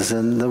blesses.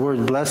 And the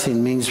word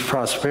blessing means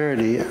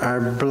prosperity.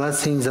 Our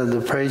blessings are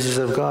the praises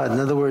of God. In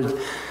other words,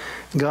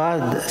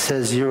 God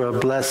says you're a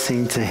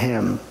blessing to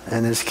Him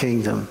and His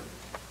kingdom.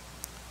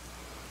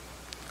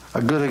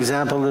 A good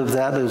example of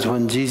that is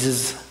when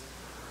Jesus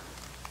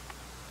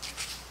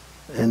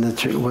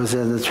was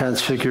in the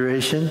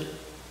Transfiguration.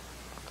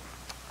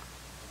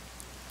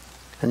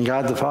 And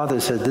God the Father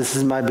said, "This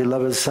is my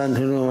beloved Son,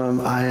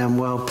 whom I am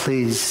well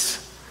pleased."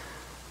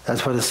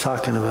 That's what it's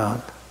talking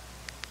about.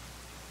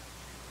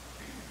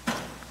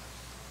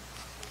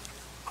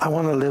 I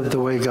want to live the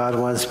way God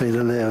wants me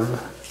to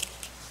live.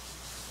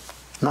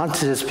 Not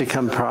to just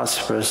become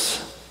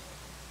prosperous.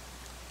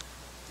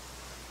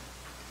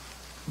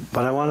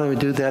 But I want to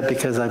do that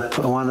because I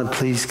want to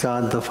please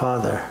God the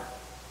Father.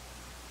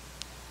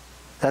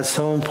 That's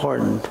so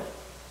important.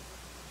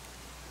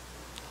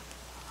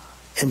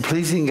 In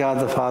pleasing God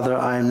the Father,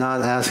 I am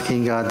not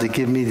asking God to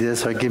give me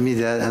this or give me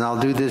that, and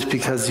I'll do this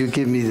because you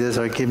give me this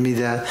or give me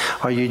that,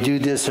 or you do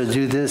this or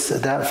do this,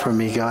 that for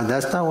me, God.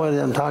 That's not what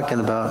I'm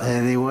talking about in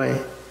any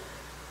way.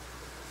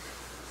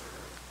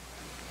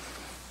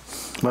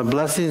 My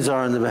blessings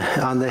are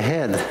on the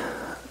head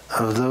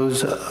of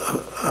those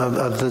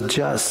of the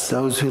just,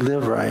 those who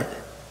live right.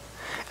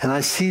 And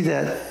I see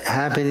that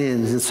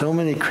happening in so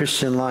many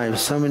Christian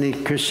lives. So many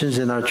Christians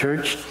in our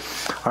church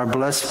are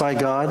blessed by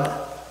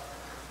God.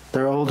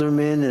 They're older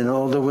men and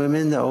older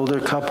women, the older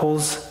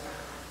couples.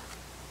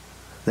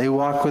 They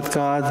walk with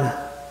God,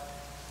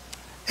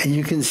 and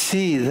you can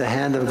see the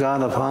hand of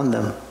God upon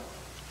them.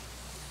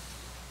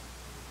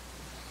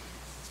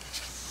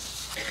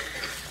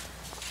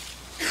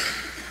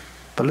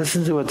 But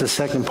listen to what the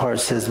second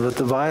part says. But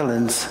the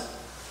violence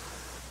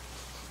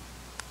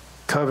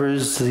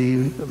covers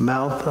the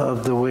mouth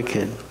of the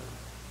wicked.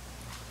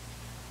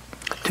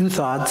 Two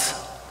thoughts.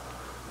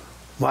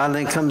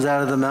 Violence comes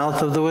out of the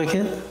mouth of the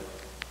wicked.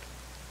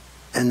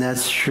 And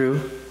that's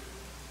true.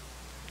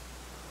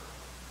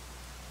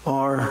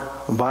 Or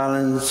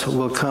violence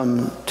will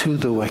come to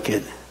the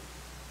wicked.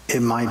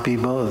 It might be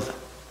both.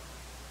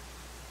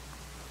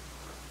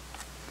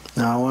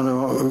 Now I want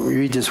to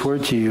read this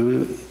word to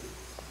you.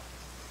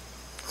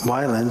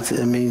 Violence,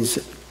 it means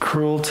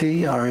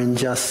cruelty or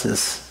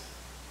injustice.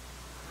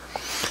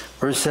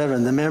 Verse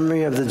 7, the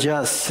memory of the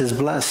just is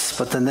blessed,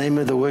 but the name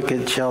of the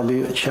wicked shall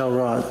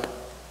rot.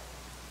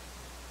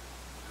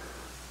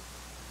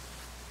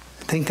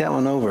 Think that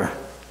one over.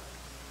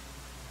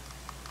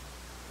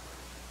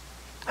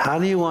 How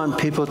do you want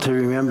people to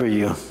remember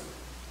you?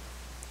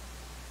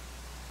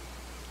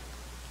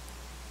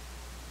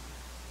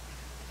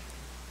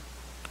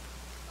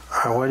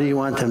 Or what do you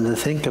want them to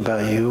think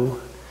about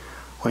you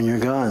when you're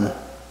gone?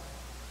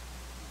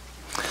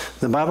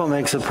 The Bible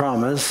makes a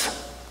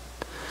promise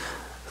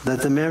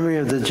that the memory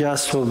of the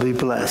just will be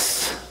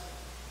blessed.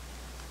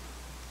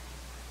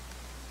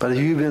 But if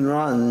you've been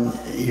rotten,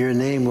 your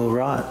name will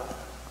rot.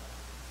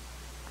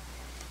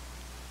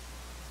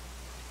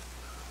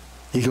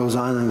 He goes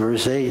on in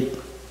verse 8.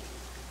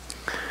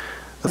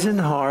 The in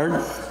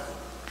heart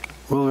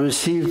will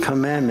receive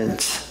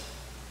commandments,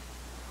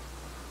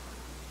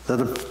 but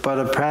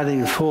a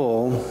prating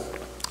fool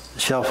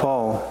shall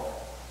fall.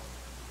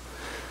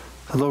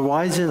 The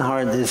wise in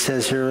heart, it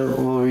says here,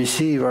 will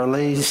receive or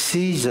lay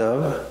siege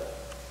of,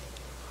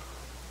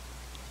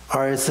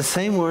 or it's the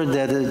same word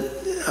that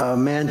a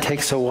man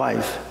takes a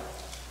wife.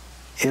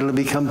 It'll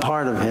become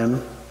part of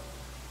him.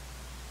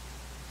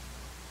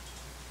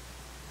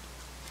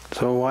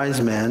 So a wise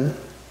man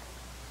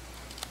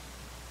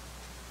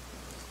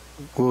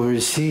will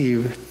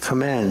receive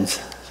commands.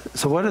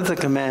 So what are the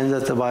commands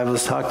that the Bible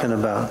is talking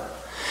about?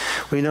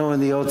 We know in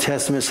the Old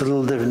Testament it's a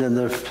little different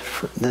than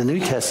the New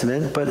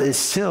Testament, but they're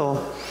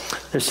still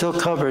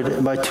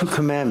covered by two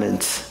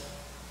commandments.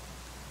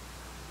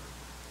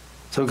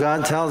 So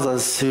God tells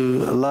us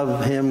to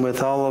love Him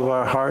with all of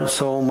our heart,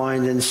 soul,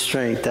 mind, and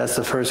strength. That's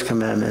the first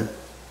commandment.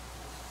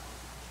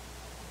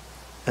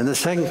 And the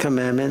second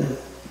commandment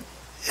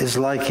is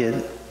like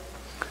it,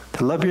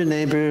 to love your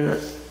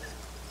neighbor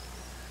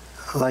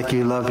like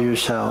you love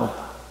yourself.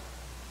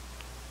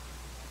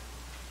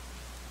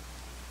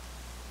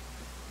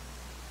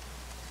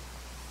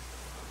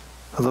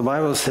 Well, the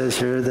Bible says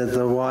here that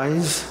the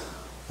wise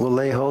will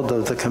lay hold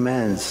of the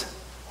commands.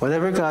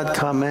 Whatever God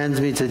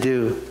commands me to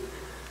do,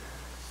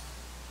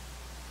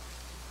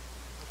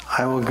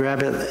 I will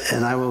grab it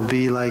and I will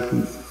be like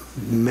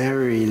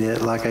marrying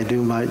it like I did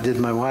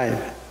my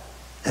wife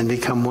and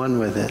become one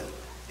with it.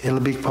 It'll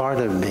be part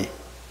of me.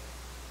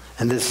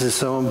 And this is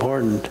so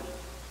important.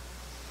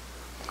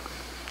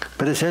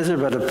 But it says here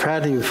about a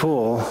prating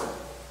fool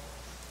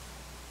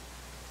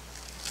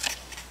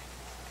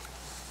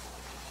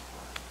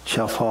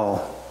shall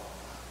fall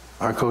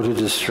or go to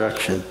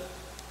destruction.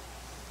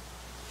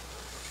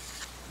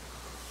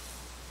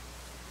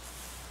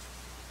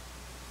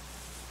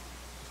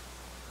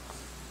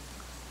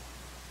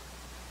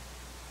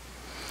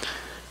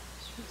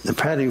 The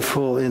prating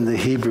fool in the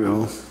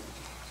Hebrew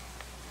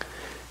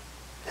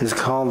is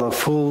called a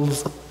fool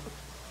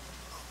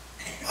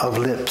of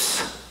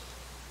lips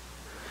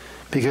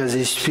because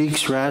he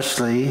speaks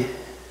rashly,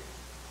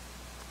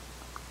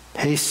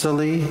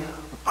 hastily,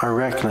 or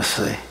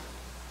recklessly.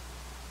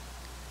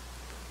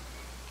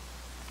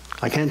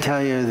 I can't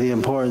tell you the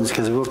importance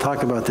because we'll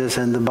talk about this,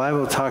 and the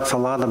Bible talks a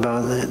lot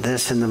about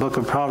this in the book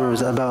of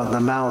Proverbs about the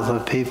mouth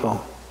of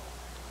people.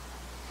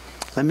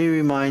 Let me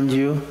remind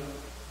you,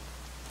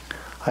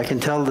 I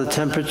can tell the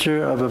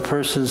temperature of a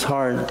person's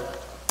heart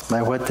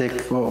by what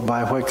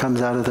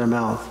comes out of their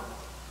mouth.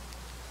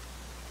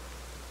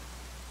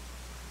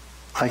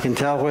 I can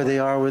tell where they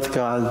are with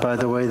God by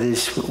the way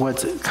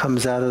what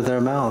comes out of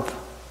their mouth,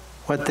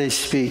 what they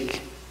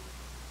speak.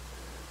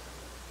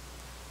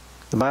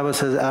 The Bible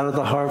says, out of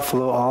the heart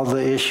flow all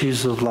the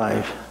issues of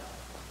life.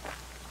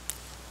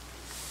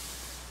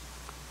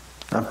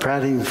 A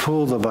prating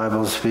fool, the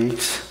Bible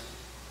speaks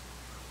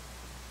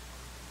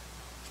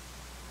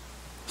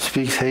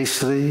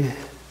hastily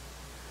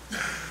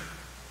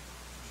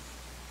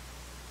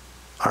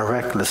or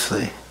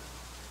recklessly.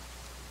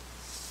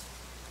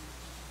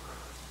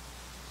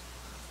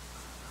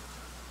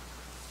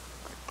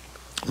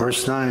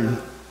 Verse 9,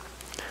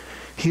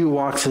 he who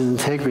walks in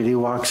integrity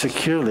walks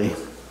securely,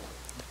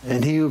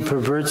 and he who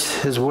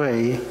perverts his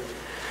way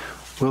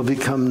will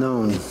become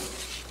known.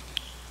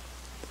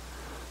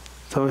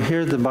 So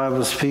here the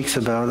Bible speaks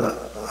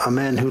about a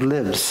man who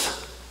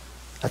lives.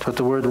 That's what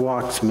the word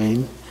walks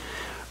mean.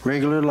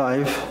 Regular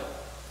life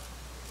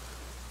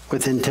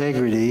with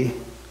integrity,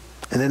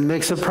 and then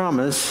makes a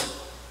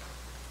promise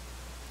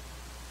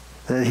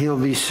that he'll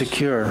be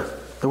secure.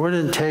 The word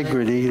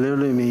integrity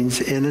literally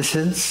means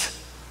innocence,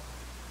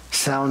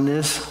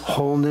 soundness,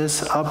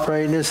 wholeness,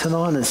 uprightness, and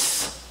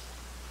honesty.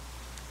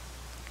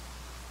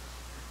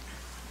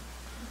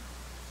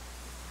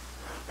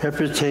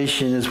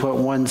 Reputation is what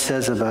one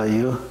says about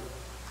you.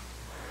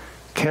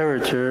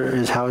 Character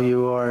is how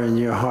you are in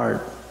your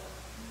heart.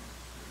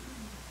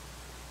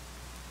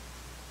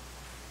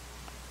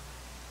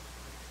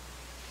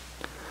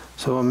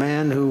 So a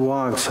man who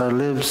walks or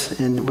lives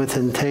with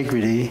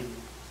integrity,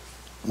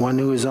 one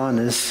who is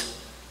honest,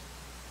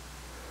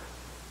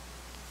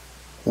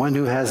 one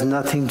who has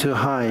nothing to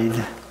hide,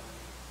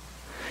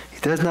 he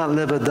does not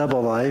live a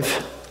double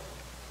life.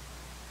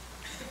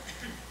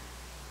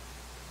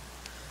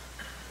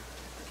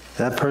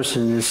 That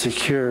person is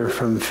secure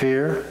from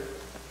fear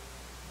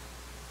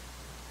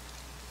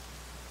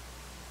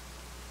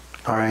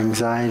or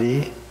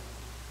anxiety.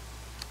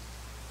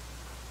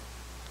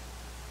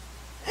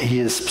 He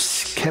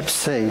is kept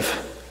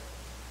safe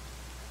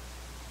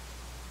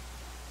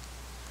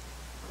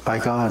by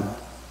God.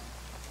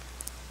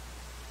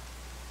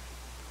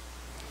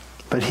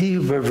 But he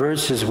who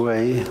perverts his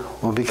way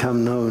will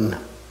become known.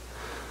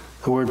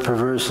 The word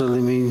perverse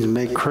literally means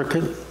make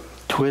crooked,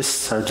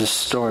 twist, or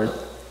distort.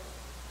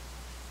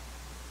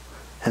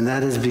 And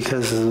that is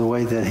because of the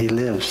way that he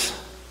lives.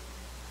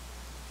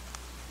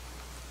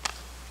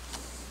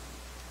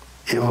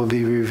 It will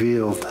be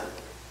revealed.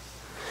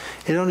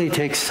 It only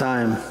takes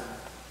time.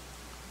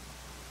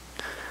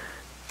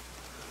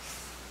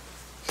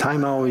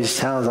 Time always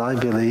tells, I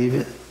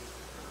believe.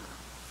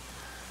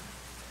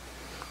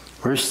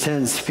 Verse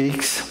 10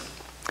 speaks,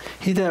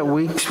 he that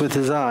winks with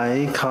his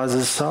eye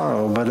causes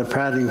sorrow, but a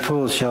prating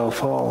fool shall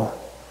fall.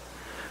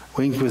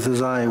 Wink with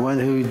his eye, one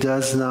who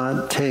does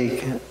not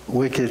take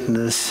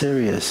wickedness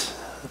serious.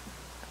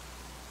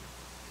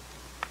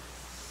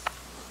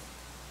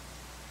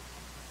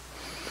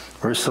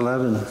 Verse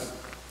 11,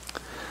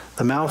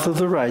 the mouth of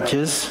the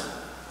righteous,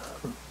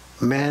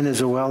 man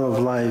is a well of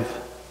life,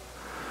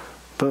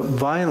 but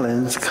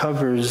violence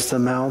covers the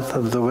mouth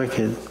of the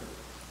wicked.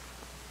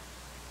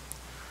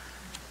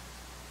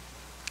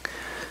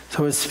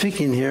 So it's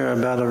speaking here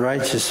about a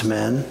righteous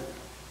man.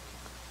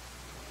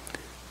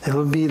 It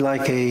will be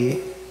like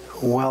a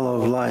well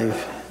of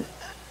life.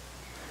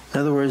 In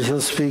other words,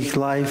 he'll speak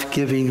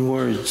life-giving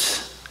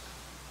words.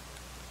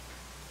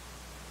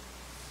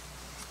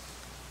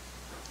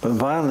 But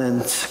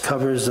violence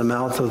covers the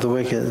mouth of the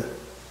wicked.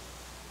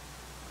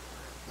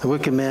 The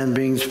wicked man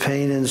brings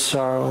pain and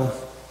sorrow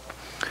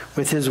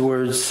with his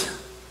words,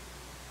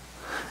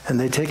 and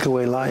they take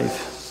away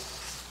life.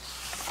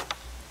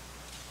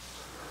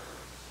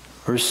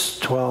 Verse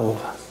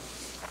 12.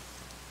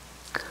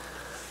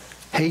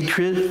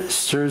 Hatred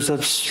stirs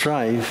up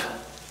strife,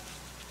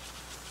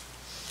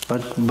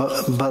 but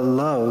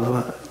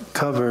love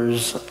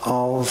covers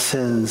all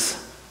sins.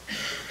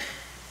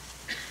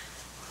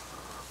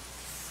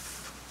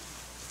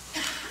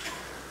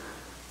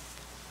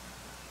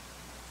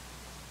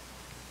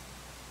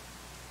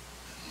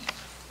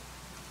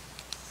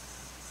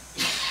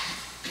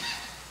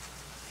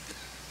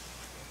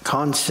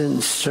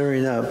 Constant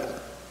stirring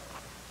up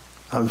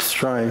of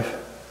strife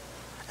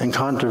and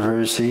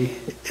controversy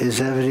is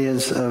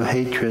evidence of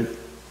hatred.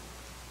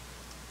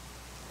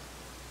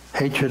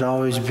 Hatred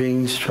always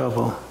brings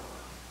trouble.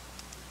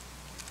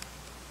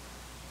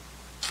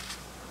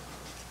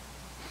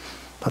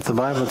 But the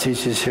Bible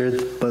teaches here,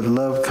 but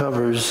love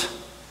covers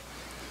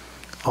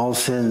all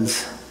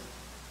sins.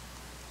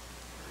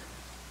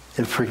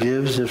 It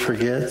forgives, it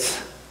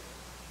forgets,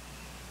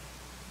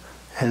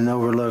 and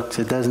overlooks.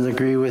 It doesn't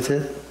agree with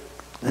it.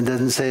 It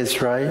doesn't say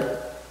it's right.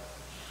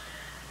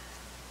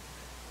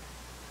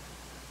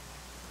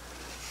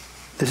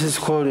 This is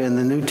quoted in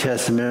the New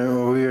Testament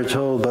where we are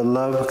told, but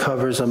love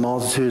covers a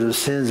multitude of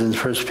sins in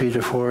 1 Peter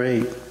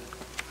 4:8.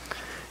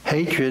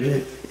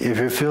 Hatred, if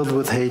you're filled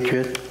with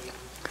hatred,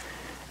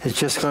 it's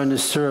just going to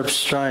stir up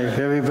strife.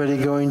 Everybody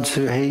going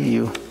to hate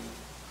you.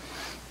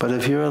 But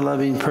if you're a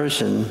loving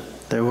person,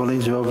 they're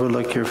willing to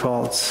overlook your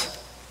faults.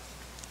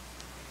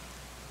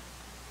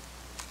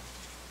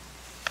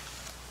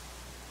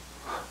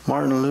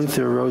 Martin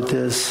Luther wrote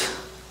this: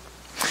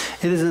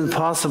 it is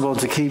impossible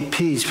to keep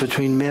peace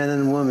between man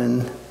and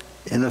woman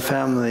in a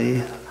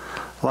family,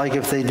 like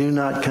if they do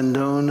not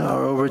condone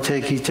or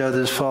overtake each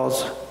other's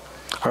faults,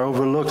 or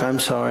overlook,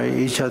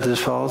 each other's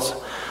faults,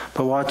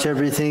 but watch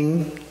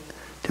everything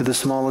to the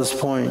smallest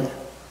point.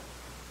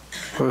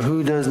 For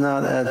who does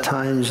not at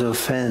times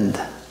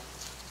offend?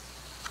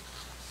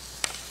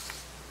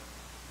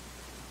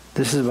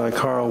 This is by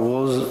Carl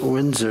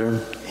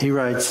Windsor. He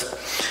writes,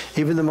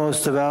 even the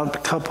most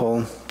devout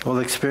couple will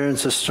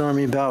experience a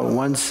stormy bout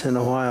once in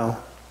a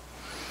while.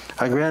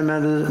 A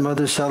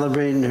grandmother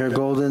celebrating her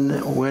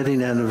golden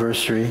wedding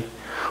anniversary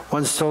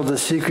once told the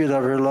secret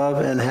of her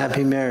love and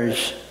happy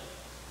marriage.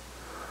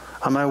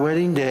 On my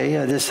wedding day,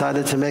 I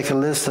decided to make a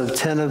list of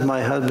 10 of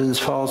my husband's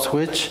faults,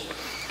 which,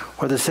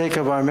 for the sake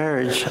of our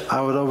marriage,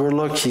 I would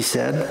overlook, she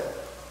said.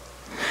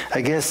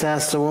 A guest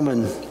asked the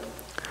woman,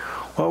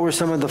 what were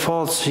some of the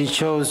faults she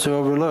chose to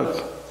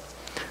overlook?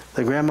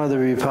 The grandmother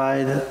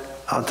replied,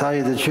 I'll tell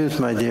you the truth,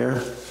 my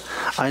dear.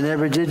 I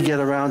never did get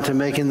around to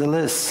making the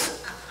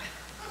list.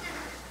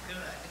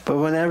 But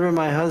whenever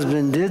my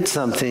husband did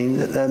something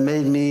that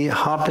made me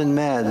hopping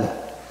mad,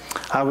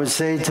 I would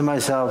say to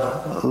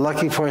myself,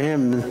 lucky for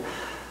him,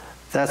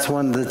 that's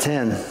one of the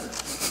 10.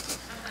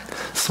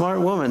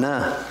 Smart woman,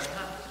 huh?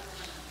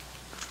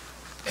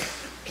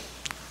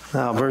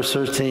 Now, verse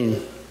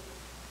 13.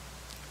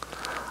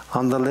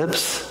 On the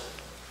lips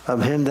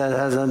of him that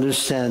has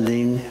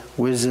understanding,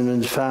 wisdom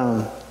is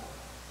found.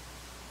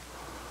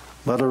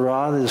 But a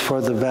rod is for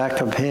the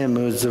back of him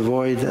who is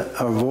void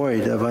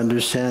of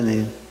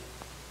understanding.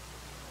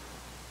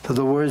 So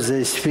the words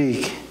they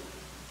speak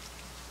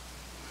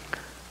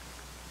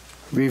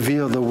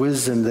reveal the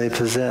wisdom they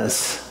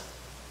possess.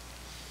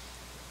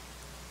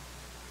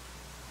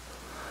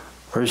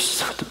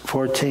 Verse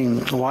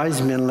 14,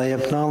 wise men lay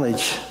up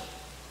knowledge,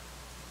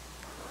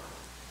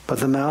 but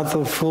the mouth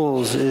of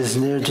fools is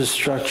near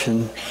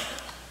destruction.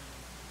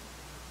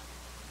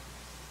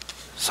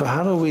 So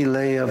how do we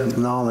lay up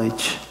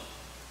knowledge?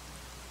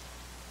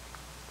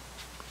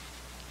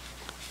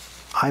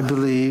 I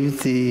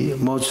believe the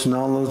most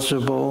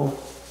knowledgeable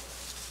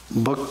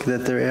book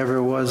that there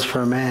ever was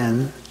for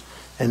man,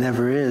 and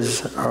ever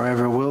is, or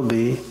ever will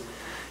be,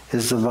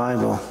 is the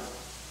Bible.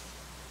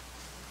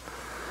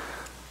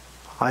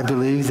 I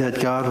believe that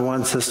God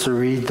wants us to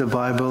read the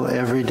Bible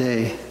every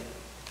day.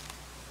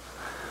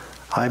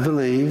 I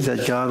believe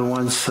that God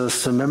wants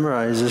us to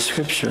memorize the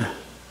Scripture,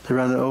 to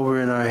run it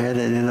over in our head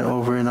and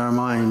over in our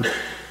mind.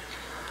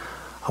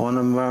 I want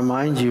to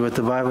remind you what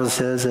the Bible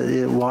says, that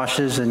it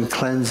washes and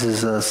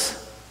cleanses us.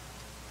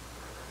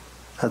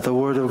 That the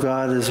Word of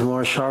God is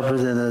more sharper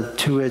than a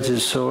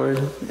two-edged sword,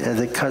 and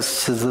it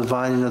cuts to the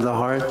dividing of the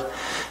heart.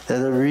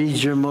 That it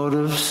reads your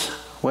motives,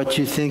 what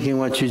you think and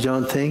what you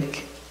don't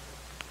think,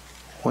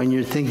 when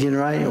you're thinking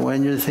right and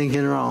when you're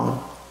thinking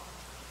wrong.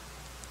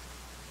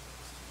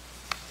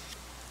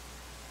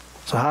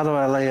 So how do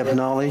I lay up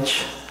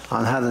knowledge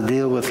on how to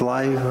deal with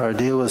life or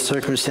deal with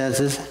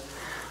circumstances?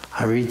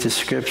 I read the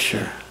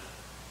Scripture.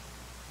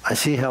 I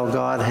see how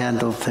God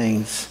handled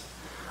things.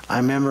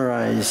 I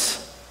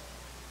memorize.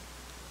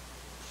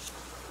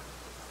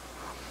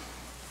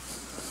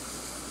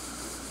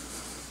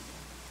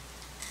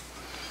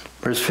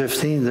 Verse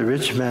 15, the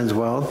rich man's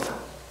wealth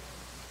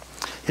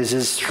is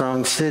his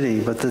strong city,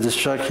 but the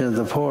destruction of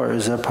the poor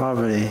is their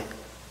poverty.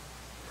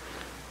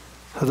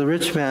 So the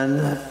rich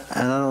man,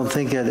 and I don't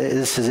think that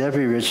this is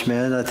every rich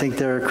man, I think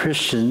there are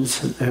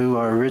Christians who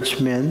are rich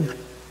men,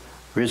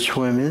 rich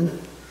women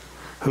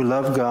who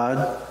love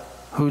God,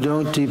 who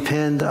don't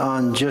depend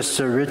on just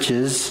their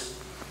riches,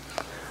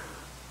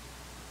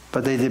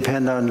 but they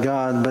depend on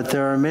God. But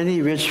there are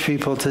many rich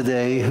people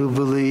today who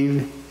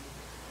believe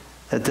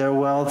that their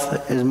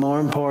wealth is more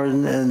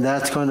important and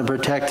that's going to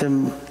protect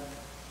them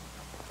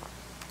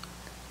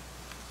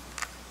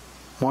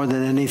more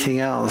than anything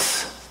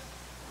else.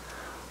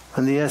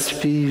 When the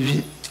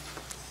SVB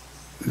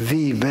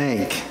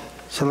Bank,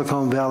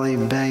 Silicon Valley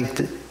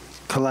Bank,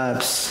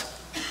 collapsed,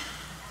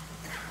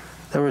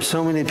 there were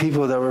so many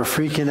people that were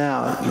freaking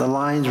out. The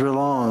lines were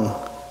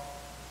long.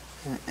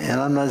 And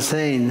I'm not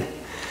saying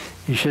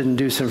you shouldn't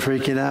do some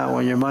freaking out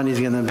when your money's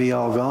going to be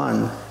all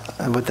gone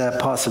with that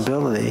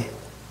possibility.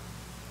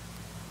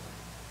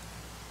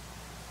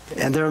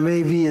 And there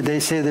may be, they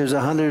say there's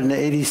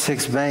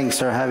 186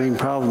 banks are having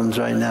problems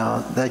right now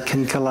that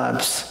can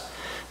collapse.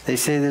 They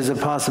say there's a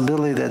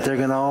possibility that they're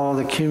going to all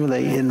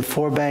accumulate in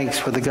 4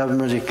 banks where the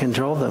government can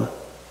control them.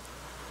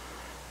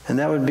 And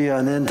that would be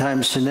an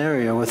end-time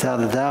scenario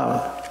without a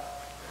doubt.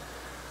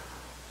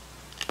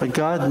 But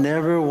God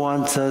never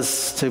wants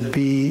us to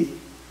be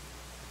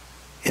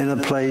in a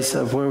place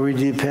of where we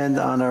depend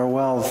on our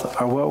wealth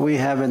or what we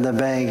have in the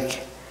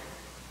bank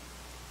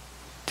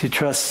to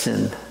trust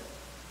in.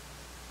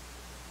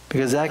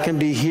 Because that can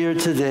be here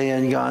today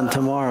and gone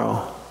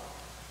tomorrow.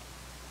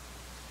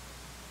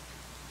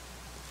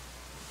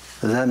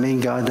 Does that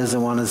mean God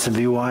doesn't want us to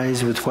be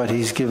wise with what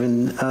He's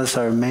given us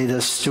or made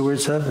us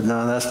stewards of?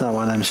 No, that's not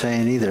what I'm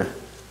saying either.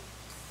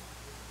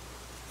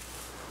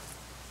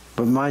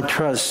 But my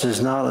trust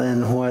is not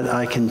in what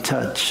I can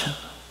touch,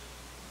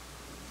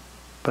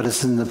 but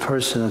it's in the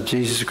person of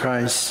Jesus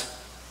Christ.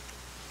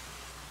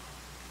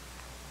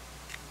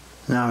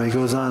 Now he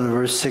goes on in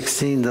verse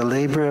 16, the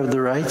labor of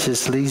the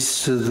righteous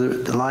leads to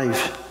the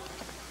life,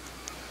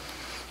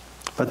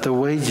 but the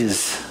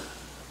wages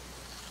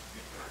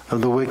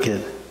of the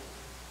wicked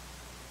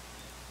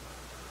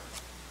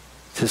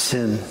to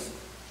sin.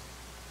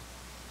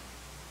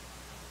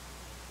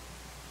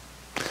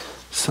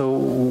 So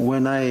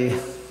when I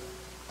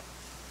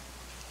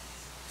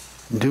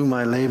do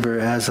my labor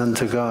as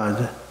unto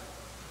God,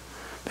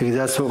 because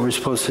that's what we're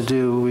supposed to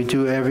do. We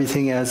do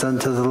everything as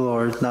unto the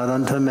Lord, not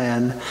unto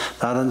man,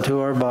 not unto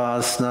our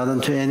boss, not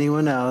unto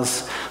anyone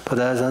else, but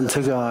as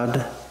unto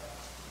God.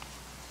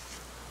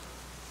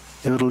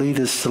 It would lead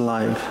us to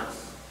life.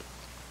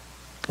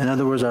 In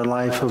other words, our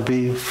life will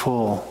be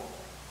full.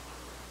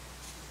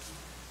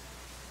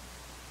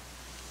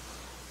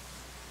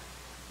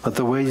 But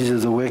the wages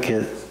of the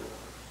wicked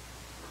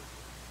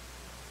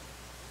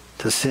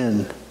to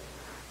sin.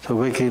 So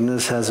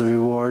wickedness has a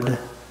reward.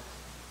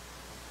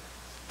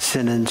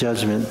 Sin and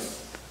judgment.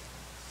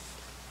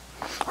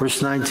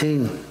 Verse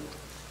 19,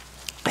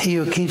 he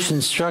who keeps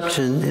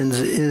instruction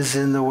is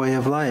in the way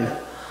of life,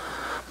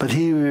 but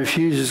he who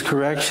refuses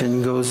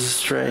correction goes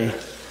astray.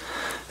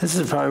 This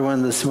is probably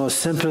one of the most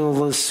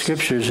simplest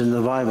scriptures in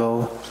the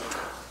Bible,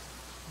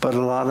 but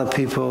a lot of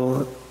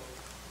people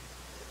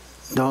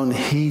don't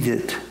heed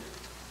it.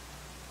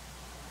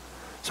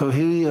 So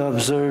he who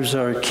observes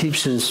or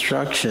keeps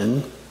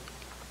instruction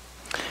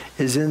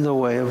is in the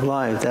way of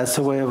life. That's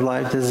the way of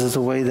life. This is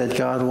the way that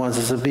God wants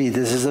us to be.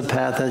 This is the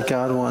path that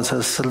God wants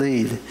us to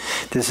lead.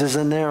 This is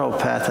a narrow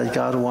path that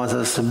God wants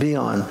us to be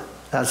on.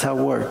 That's how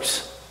it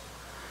works.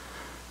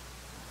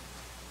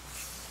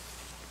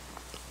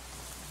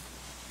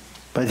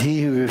 But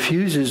he who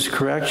refuses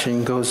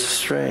correction goes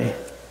astray.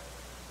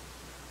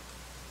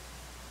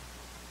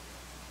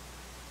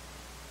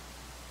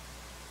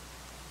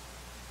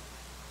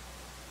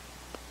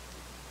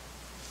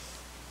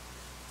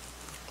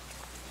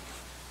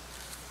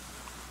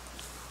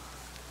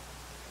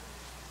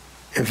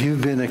 If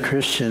you've been a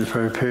Christian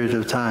for a period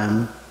of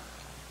time,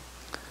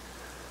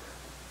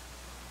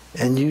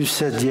 and you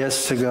said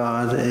yes to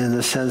God in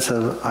the sense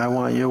of, I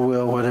want your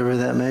will, whatever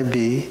that may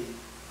be,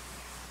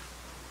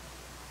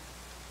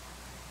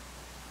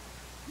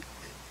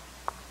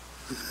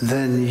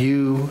 then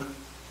you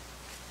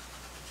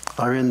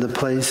are in the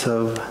place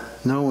of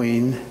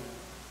knowing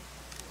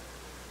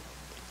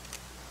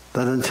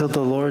that until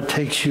the Lord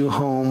takes you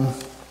home,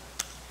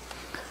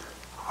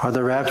 or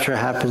the rapture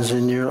happens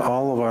in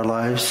all of our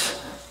lives,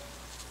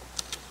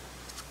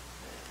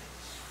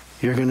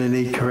 you're going to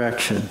need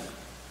correction.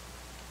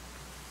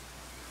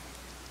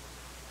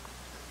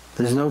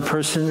 There's no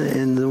person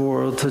in the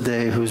world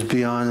today who's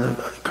beyond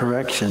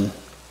correction.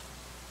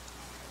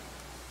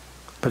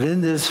 But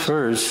in this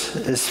verse,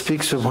 it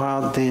speaks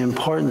about the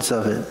importance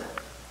of it.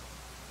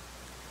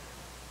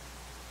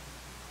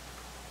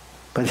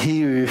 But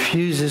he who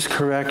refuses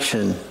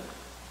correction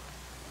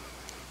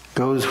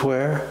goes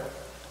where?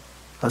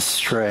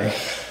 Astray.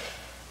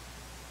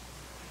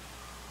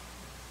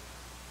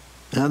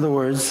 In other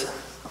words,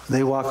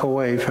 they walk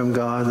away from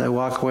God. They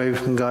walk away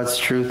from God's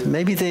truth.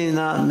 Maybe they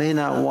may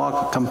not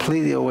walk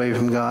completely away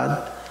from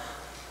God.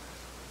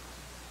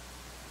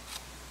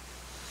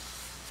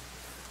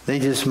 They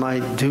just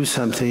might do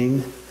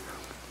something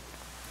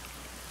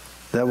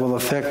that will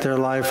affect their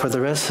life for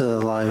the rest of their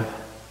life.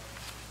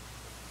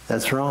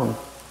 That's wrong.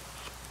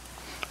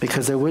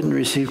 because they wouldn't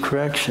receive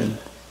correction.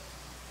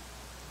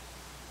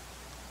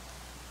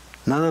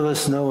 None of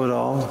us know it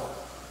all.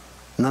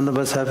 None of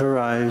us have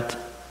arrived.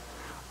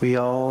 We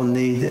all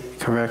need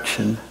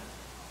correction.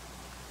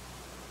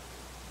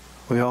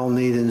 We all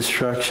need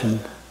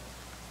instruction.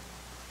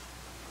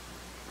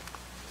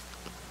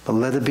 But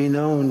let it be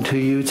known to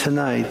you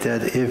tonight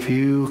that if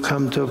you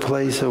come to a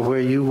place of where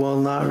you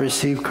will not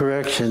receive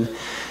correction,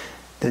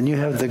 then you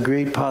have the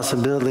great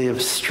possibility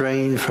of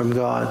straying from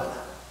God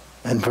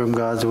and from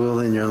God's will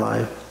in your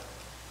life.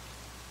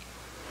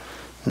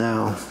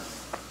 Now,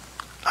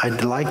 I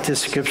like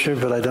this scripture,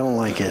 but I don't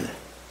like it.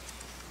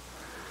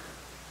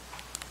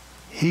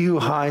 He who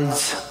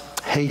hides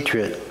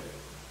hatred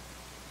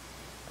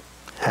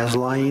has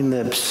lying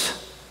lips,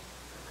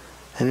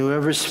 and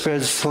whoever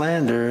spreads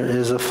slander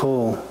is a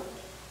fool.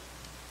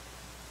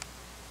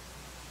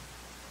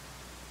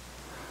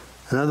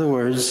 In other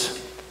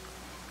words,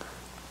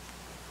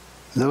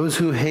 those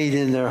who hate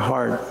in their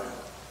heart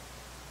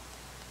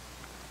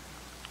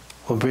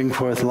will bring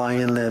forth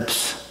lying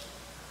lips.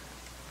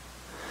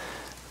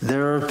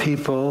 There are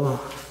people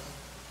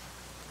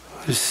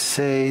who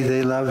say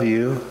they love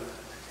you,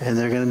 and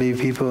there are going to be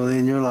people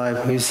in your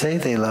life who say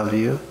they love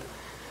you.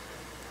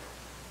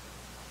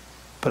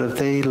 But if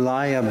they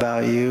lie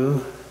about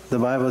you, the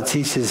Bible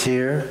teaches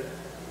here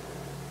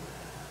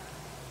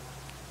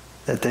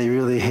that they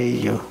really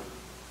hate you.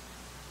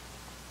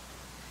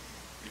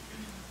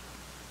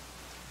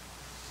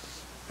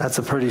 That's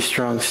a pretty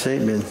strong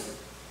statement.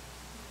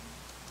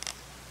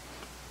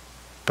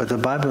 But the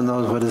Bible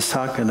knows what it's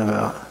talking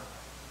about.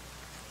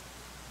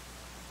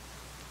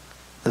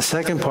 The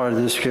second part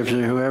of the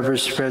scripture, whoever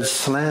spreads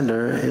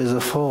slander is a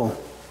fool.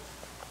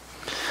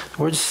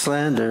 The word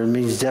slander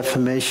means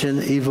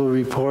defamation, evil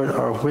report,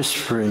 or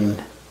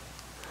whispering.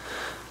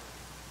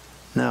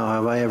 Now,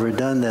 have I ever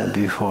done that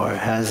before?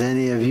 Has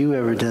any of you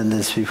ever done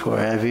this before?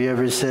 Have you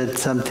ever said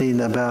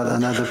something about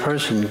another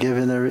person,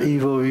 given an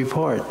evil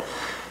report?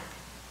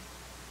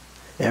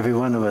 Every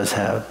one of us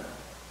have.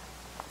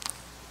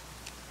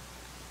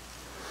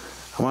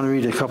 I want to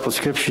read a couple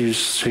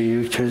scriptures to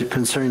you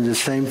concerning the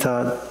same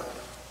thought.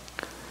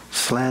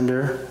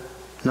 Slander,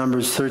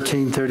 Numbers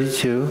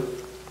 13:32.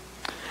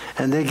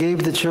 And they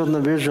gave the children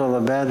of Israel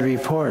a bad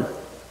report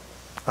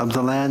of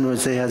the land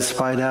which they had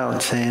spied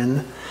out,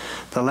 saying,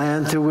 the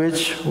land to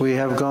which we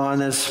have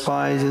gone as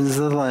spies into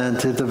the land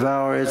to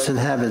devour its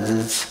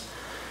inhabitants.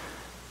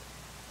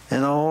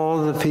 And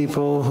all the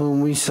people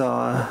whom we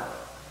saw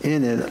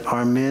in it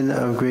are men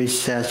of great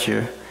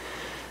stature.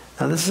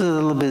 Now this is a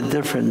little bit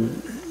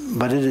different,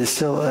 but it is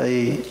still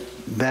a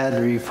bad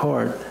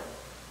report.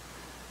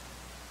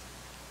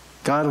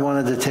 God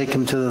wanted to take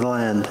him to the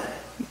land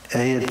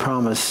he had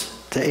promised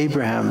to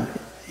Abraham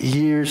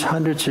years,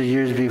 hundreds of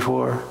years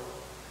before.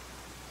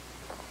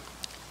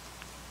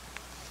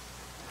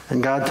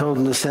 And God told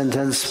him to send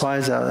 12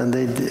 spies out, and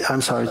they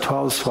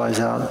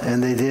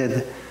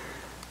did.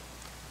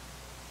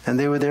 And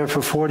they were there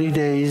for 40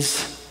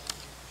 days.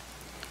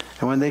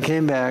 And when they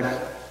came back,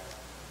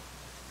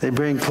 they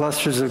bring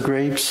clusters of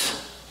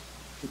grapes.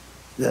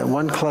 That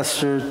one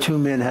cluster, 2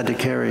 men had to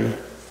carry.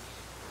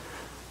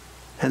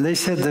 And they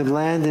said the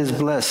land is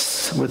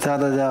blessed,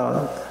 without a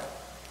doubt.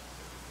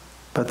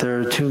 But there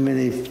are too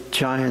many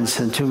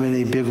giants and too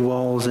many big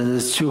walls, and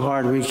it's too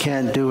hard. We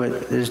can't do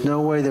it. There's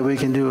no way that we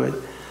can do it.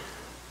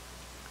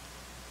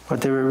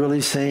 What they were really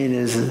saying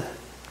is,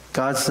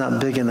 God's not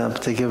big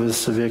enough to give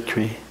us the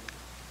victory.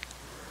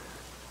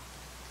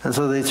 And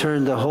so they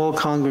turned the whole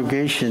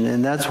congregation,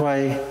 and that's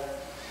why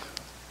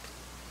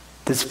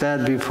this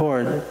bad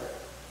report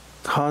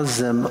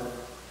caused them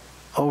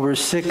over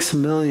 6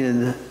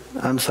 million,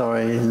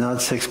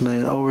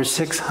 over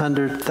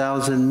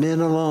 600,000 men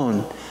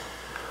alone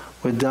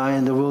would die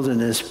in the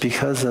wilderness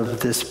because of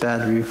this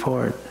bad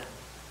report.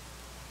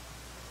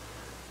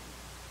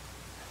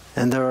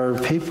 And there are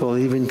people,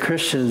 even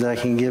Christians, that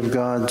can give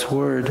God's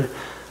word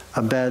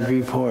a bad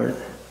report.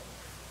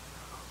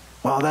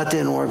 Well, that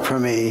didn't work for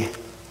me.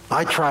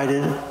 I tried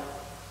it.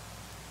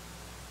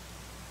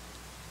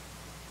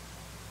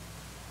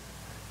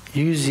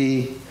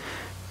 Usually,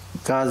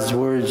 God's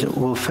words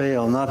will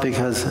fail, not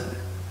because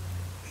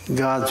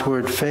God's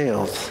word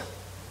fails.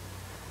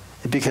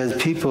 Because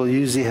people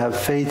usually have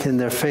faith in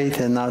their faith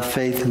and not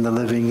faith in the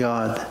living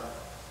God.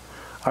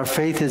 Our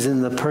faith is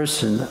in the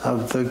person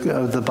of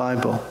the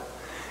Bible.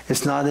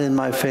 It's not in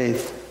my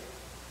faith.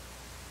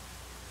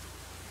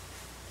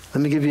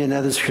 Let me give you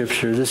another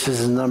scripture. This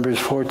is in Numbers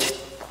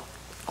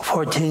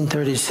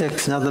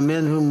 14:36. Now the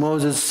men whom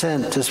Moses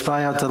sent to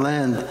spy out the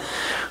land,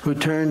 who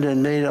turned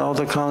and made all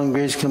the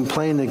congregation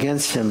complain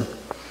against him,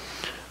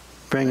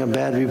 bring a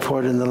bad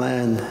report in the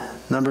land.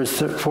 Numbers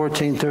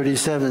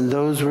 14:37.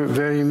 Those were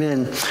very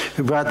men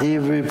who brought the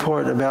evil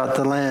report about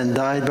the land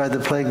died by the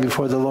plague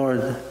before the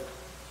Lord.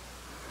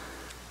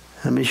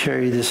 Let me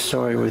share you this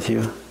story with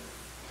you.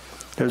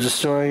 There's a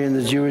story in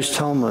the Jewish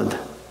Talmud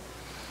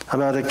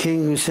about a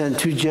king who sent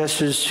 2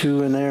 jesters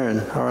to an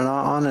errand, or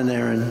on an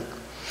errand.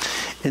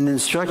 In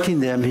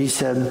instructing them, he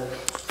said,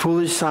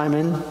 "Foolish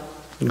Simon,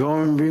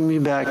 Go and bring me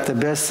back the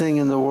best thing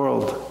in the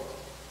world.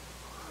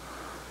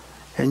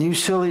 And you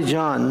silly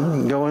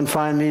John, go and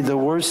find me the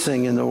worst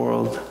thing in the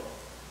world.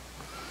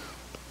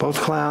 Both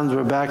clowns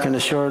were back in a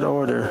short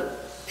order,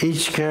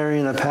 each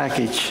carrying a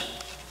package.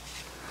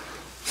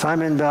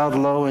 Simon bowed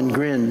low and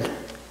grinned.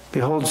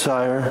 Behold,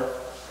 sire,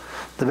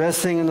 the best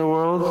thing in the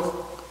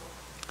world,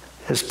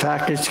 his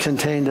package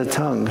contained a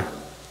tongue.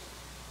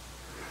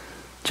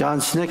 John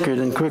snickered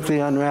and quickly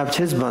unwrapped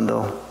his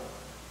bundle.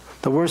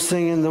 The worst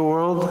thing in the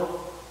world,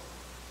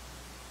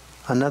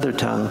 another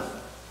tongue.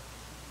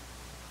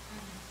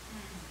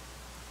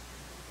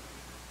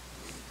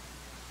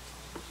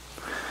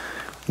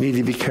 We need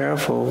to be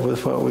careful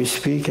with what we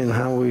speak and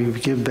how we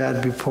give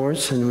bad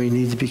reports, and we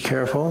need to be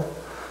careful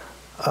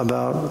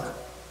about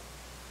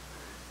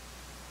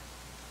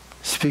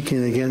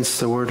speaking against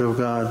the Word of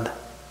God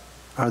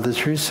or the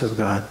truths of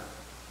God.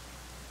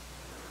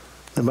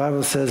 The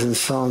Bible says in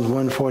Psalms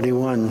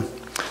 141,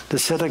 to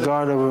set a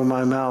guard over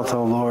my mouth,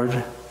 O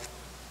Lord,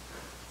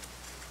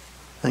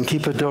 and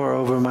keep a door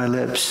over my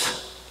lips.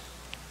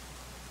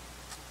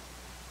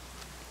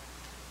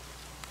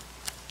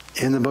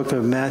 In the book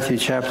of Matthew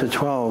chapter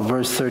 12,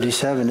 verse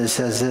 37, it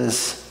says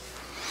this,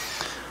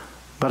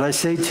 but I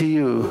say to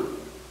you,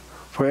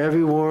 for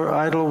every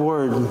idle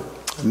word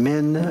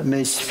men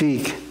may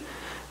speak,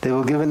 they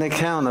will give an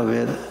account of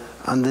it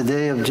on the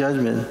day of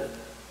judgment.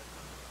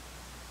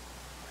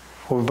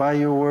 For by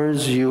your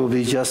words you will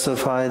be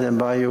justified, and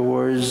by your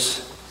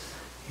words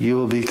you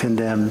will be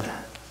condemned.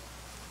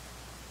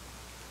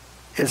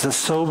 It's a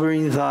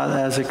sobering thought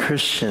as a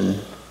Christian.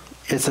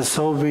 It's a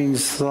sobering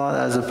thought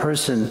as a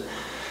person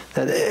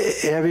that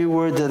every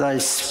word that I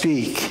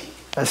speak,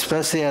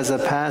 especially as a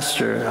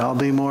pastor, I'll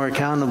be more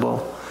accountable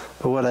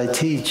for what I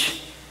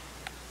teach.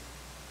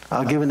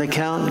 I'll give an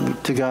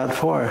account to God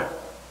for.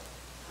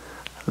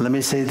 Let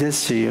me say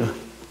this to you.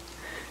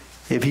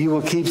 If you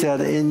will keep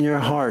that in your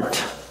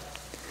heart,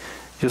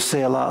 you'll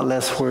say a lot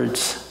less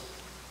words,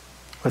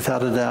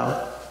 without a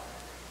doubt.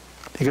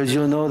 Because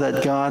you'll know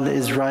that God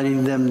is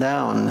writing them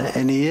down,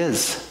 and He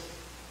is.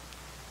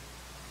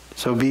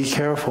 So be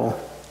careful.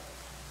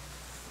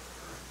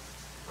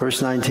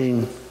 Verse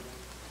 19.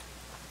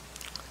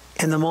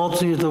 In the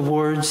multitude of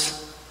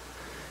words,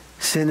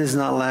 sin is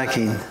not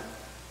lacking.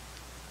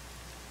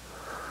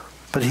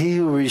 But he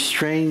who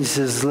restrains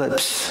his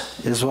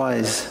lips is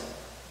wise.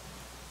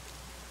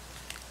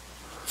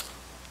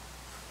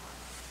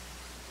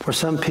 For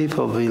some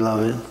people,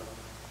 beloved,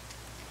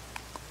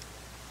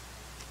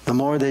 the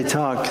more they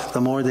talk, the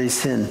more they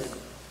sin.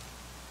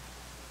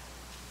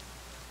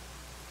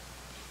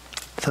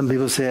 Some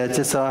people say, that's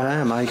just how I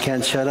am. I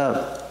can't shut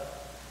up.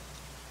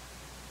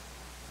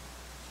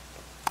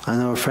 I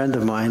know a friend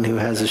of mine who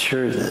has a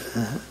shirt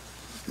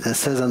that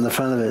says on the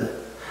front of it,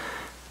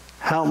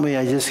 help me,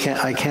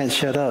 I can't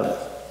shut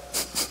up.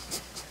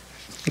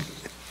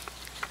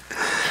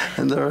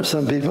 And there are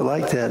some people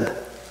like that.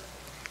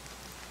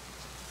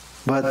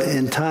 But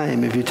in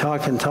time, if you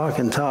talk and talk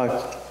and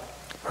talk,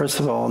 first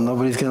of all,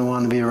 nobody's going to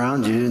want to be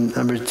around you. And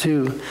number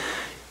two,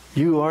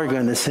 you are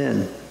going to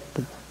sin.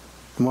 The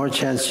more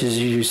chances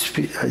you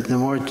speak, the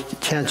more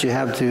chance you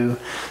have to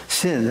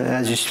sin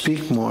as you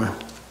speak more.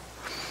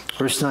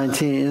 Verse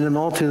 19, in the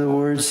multitude of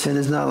words, sin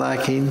is not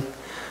lacking,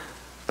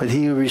 but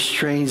he who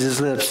restrains his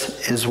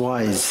lips is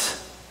wise.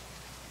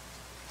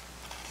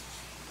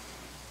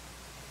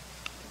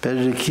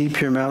 Better to keep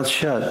your mouth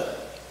shut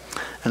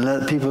and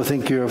let people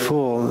think you're a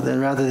fool than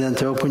rather than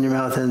to open your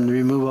mouth and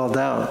remove all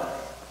doubt.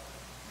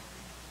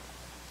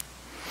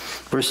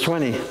 Verse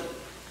 20,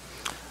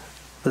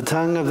 the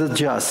tongue of the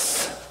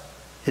just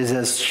is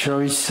as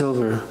choice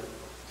silver,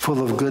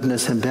 full of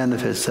goodness and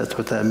benefits. That's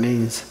what that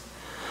means.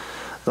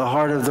 The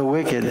heart of the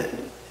wicked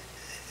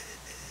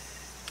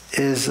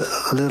is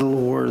little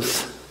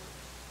worth.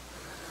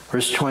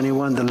 Verse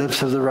 21, the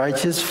lips of the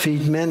righteous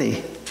feed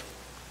many,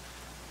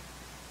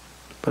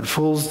 but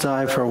fools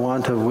die for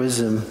want of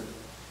wisdom.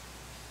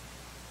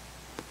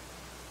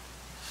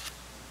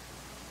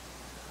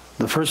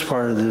 The first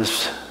part of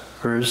this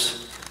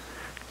verse,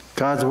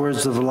 God's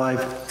words of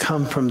life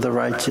come from the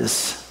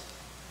righteous,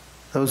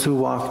 those who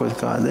walk with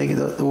God.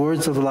 The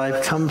words of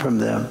life come from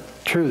them,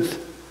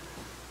 truth.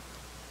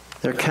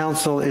 Their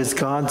counsel is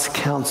God's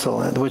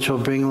counsel, which will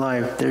bring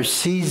life. They're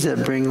seeds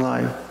that bring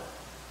life.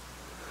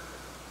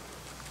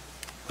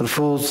 But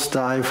fools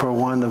die for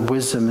want of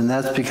wisdom, and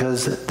that's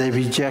because they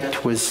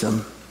reject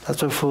wisdom.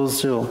 That's what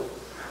fools do.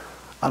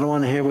 I don't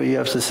want to hear what you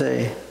have to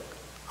say.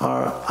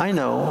 Or, I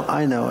know.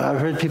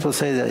 I've heard people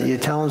say that. You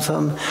tell them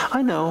something,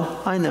 I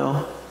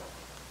know.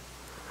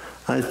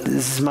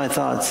 This is my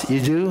thoughts.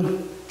 You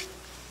do?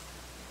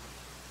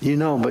 You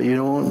know, but you're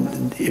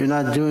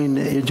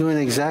doing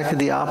exactly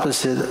the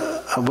opposite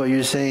of what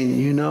you're saying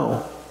you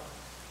know.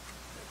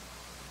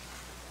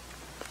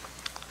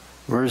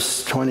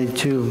 Verse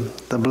 22,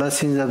 the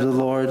blessings of the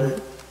Lord,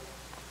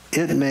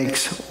 it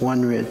makes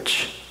one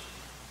rich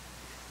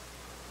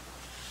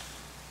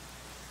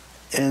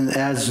and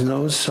adds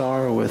no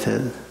sorrow with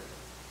it.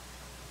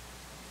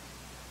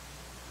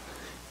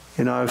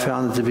 I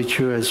found it to be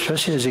true,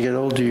 especially as you get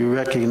older, you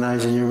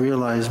recognize and you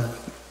realize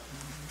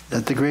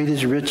that the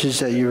greatest riches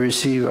that you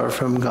receive are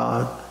from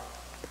God.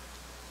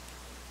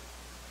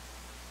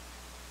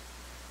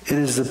 It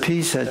is the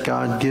peace that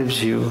God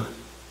gives you.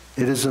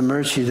 It is the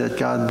mercy that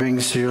God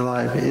brings to your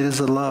life. It is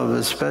the love,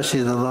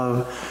 especially the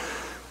love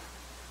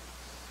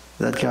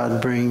that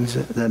God brings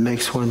that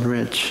makes one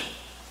rich.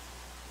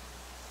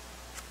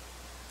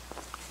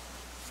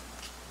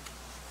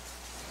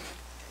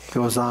 It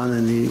goes on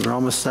we're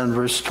almost done,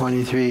 verse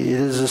 23. It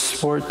is a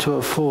sport to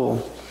a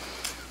fool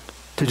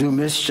to do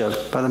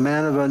mischief, but a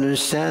man of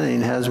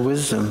understanding has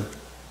wisdom.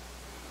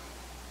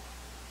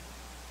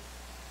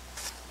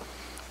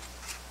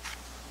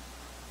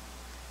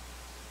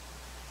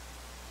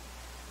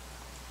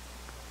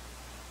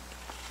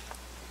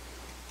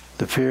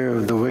 The fear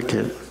of the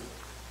wicked,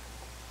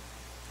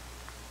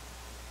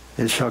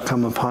 it shall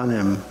come upon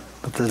him,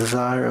 but the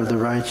desire of the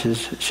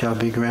righteous shall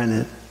be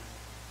granted.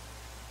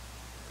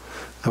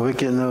 The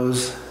wicked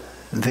knows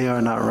they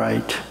are not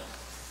right.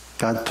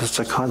 God puts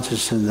a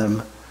conscience in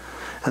them,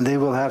 and they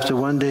will have to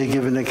one day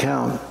give an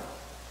account.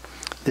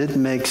 It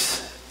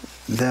makes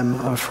them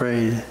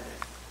afraid.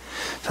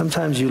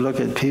 Sometimes you look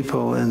at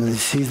people and you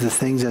see the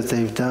things that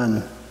they've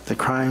done, the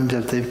crimes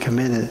that they've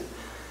committed,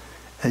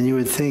 and you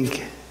would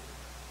think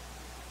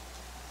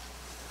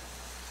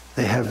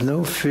they have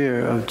no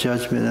fear of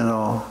judgment at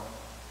all.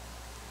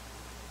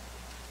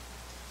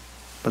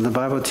 But the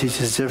Bible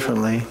teaches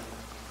differently,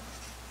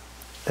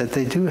 that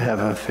they do have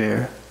a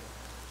fear.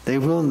 They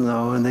will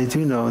know, and they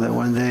do know, that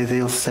one day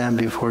they'll stand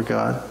before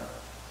God.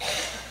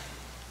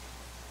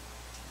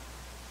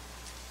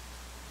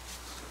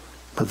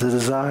 But the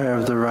desire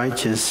of the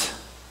righteous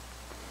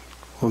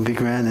will be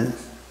granted.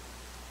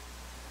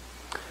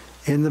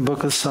 In the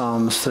book of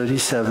Psalms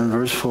 37,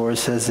 verse 4, it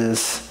says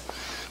this,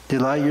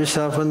 "Delight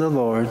yourself in the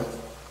Lord,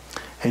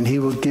 and he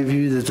will give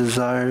you the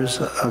desires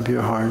of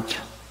your heart."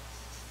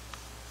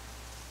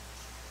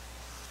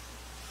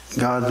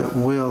 God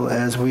will,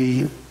 as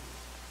we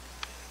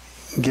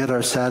get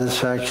our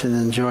satisfaction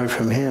and joy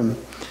from him,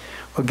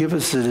 will give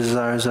us the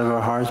desires of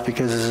our hearts,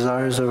 because the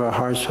desires of our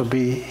hearts will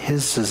be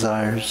his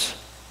desires.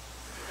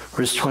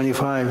 Verse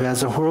 25,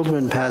 "As a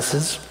whirlwind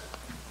passes,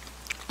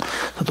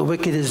 the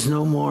wicked is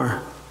no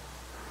more,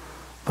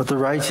 but the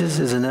righteous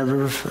is an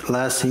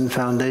everlasting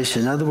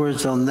foundation." In other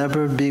words, they'll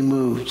never be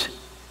moved,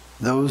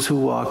 those who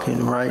walk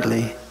in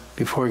rightly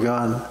before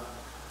God.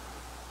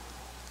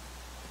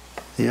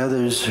 The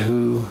others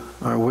who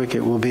are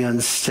wicked will be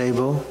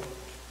unstable,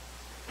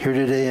 here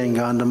today and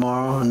gone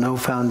tomorrow, no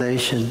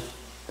foundation.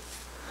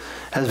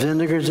 As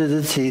vinegar to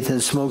the teeth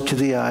and smoke to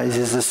the eyes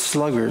is a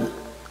sluggard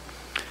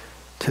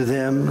to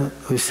them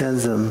who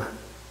sends them.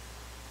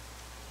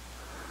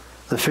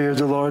 The fear of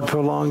the Lord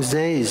prolongs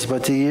days,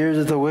 but the years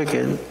of the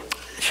wicked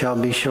shall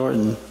be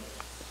shortened.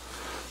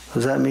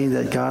 Does that mean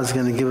that God's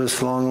going to give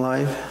us long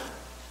life,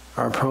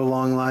 or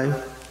prolonged life,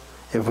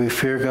 if we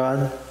fear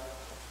God?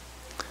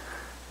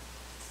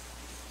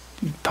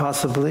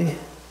 Possibly.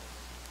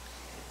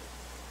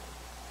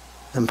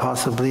 And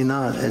possibly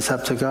not. It's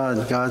up to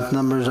God. God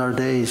numbers our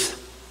days.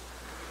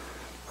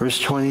 Verse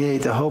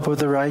 28, "The hope of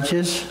the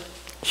righteous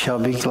shall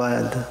be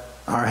glad,"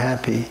 are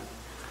happy,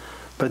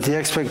 "but the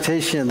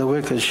expectation of the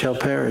wicked shall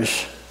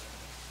perish."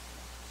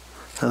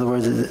 In other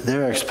words,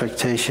 their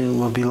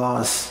expectation will be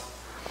lost.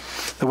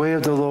 "The way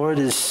of the Lord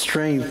is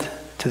strength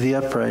to the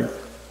upright,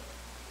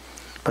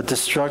 but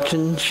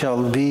destruction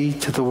shall be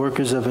to the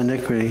workers of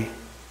iniquity."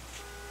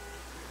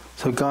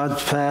 So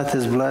God's path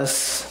is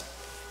blessed,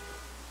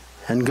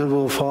 and good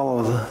will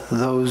follow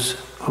those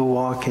who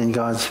walk in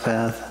God's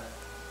path.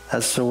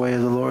 That's the way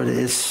of the Lord.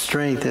 It's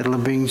strength. It'll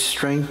bring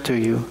strength to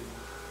you.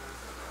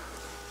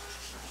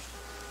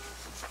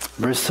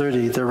 Verse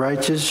 30, "The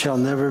righteous shall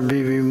never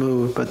be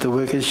removed, but the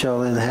wicked shall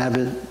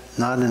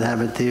not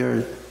inhabit the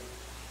earth."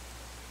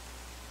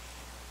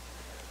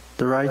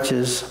 The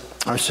righteous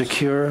are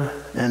secure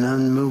and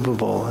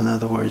unmovable, in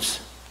other words,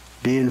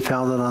 being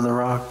founded on the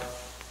rock.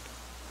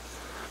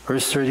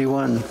 Verse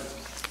 31,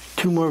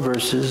 two more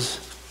verses.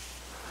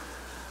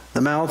 "The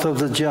mouth of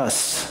the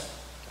just,"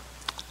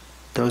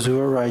 those who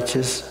are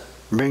righteous,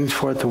 "brings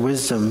forth the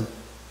wisdom."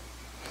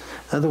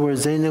 In other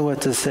words, they knew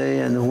what to say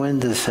and when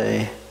to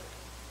say.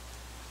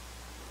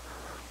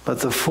 "But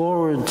the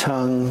forward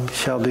tongue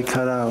shall be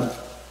cut out,"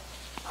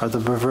 or the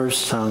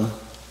perverse tongue.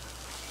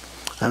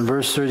 And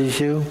verse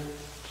 32,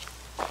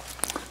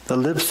 "The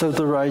lips of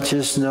the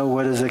righteous know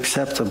what is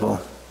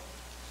acceptable."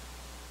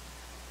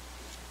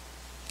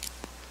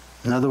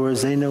 In other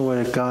words, they know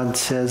what God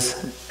says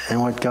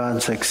and what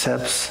God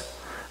accepts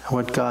and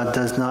what God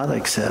does not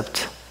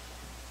accept.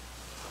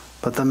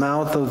 "But the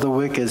mouth of the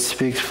wicked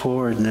speaks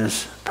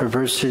forwardness,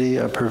 perversity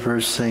of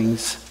perverse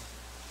things."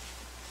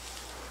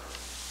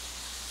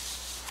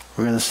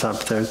 We're going to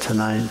stop there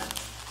tonight.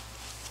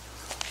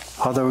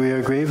 Father, we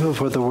are grateful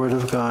for the Word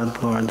of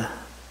God, Lord.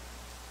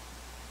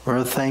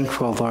 We're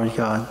thankful, Lord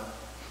God,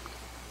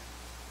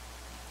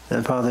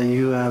 that, Father,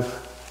 you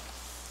have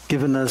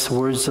given us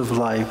words of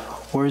life,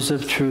 words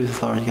of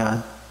truth, Lord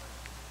God.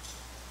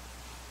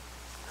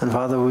 And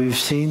Father, we've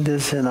seen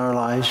this in our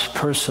lives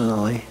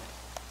personally.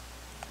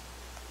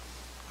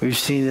 We've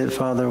seen it,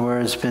 Father, where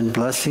it's been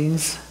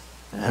blessings,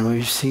 and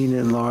we've seen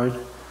it, Lord,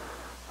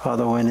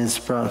 Father, when it's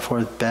brought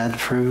forth bad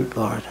fruit,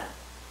 Lord.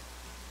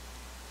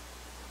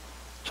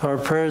 So our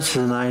prayer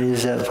tonight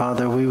is that,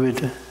 Father, we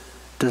would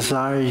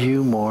desire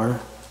you more,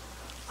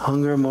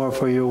 hunger more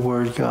for your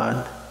word,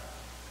 God.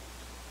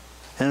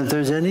 And if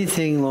there's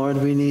anything, Lord,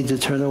 we need to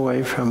turn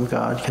away from,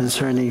 God,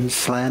 concerning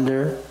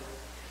slander,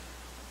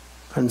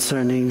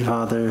 concerning,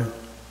 Father,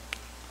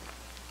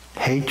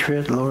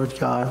 hatred, Lord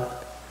God,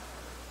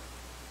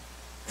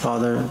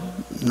 Father,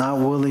 not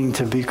willing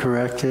to be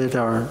corrected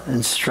or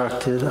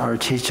instructed or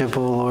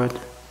teachable, Lord,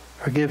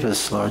 forgive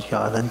us, Lord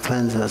God, and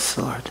cleanse us,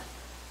 Lord.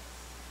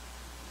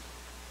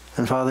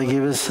 And Father,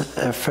 give us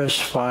a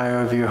fresh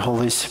fire of your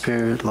Holy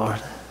Spirit, Lord.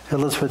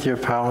 Fill us with your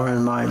power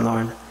and might,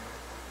 Lord.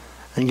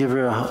 And give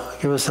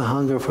us a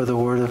hunger for the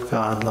Word of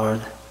God,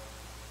 Lord.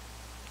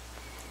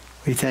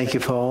 We thank you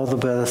for all the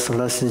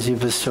blessings you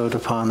bestowed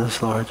upon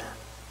us, Lord.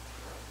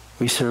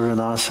 We serve an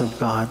awesome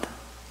God.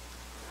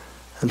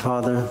 And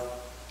Father,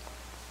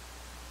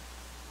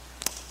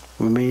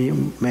 may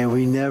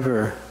we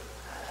never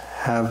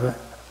have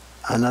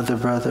another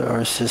brother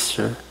or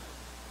sister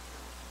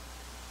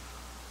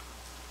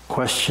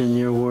question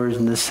your word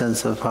in the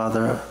sense of,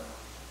 Father,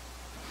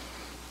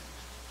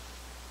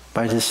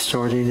 by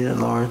distorting it,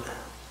 Lord,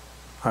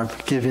 or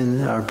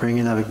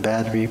bringing up a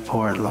bad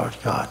report, Lord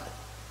God.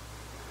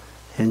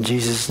 In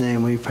Jesus'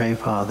 name we pray,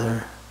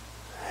 Father.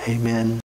 Amen.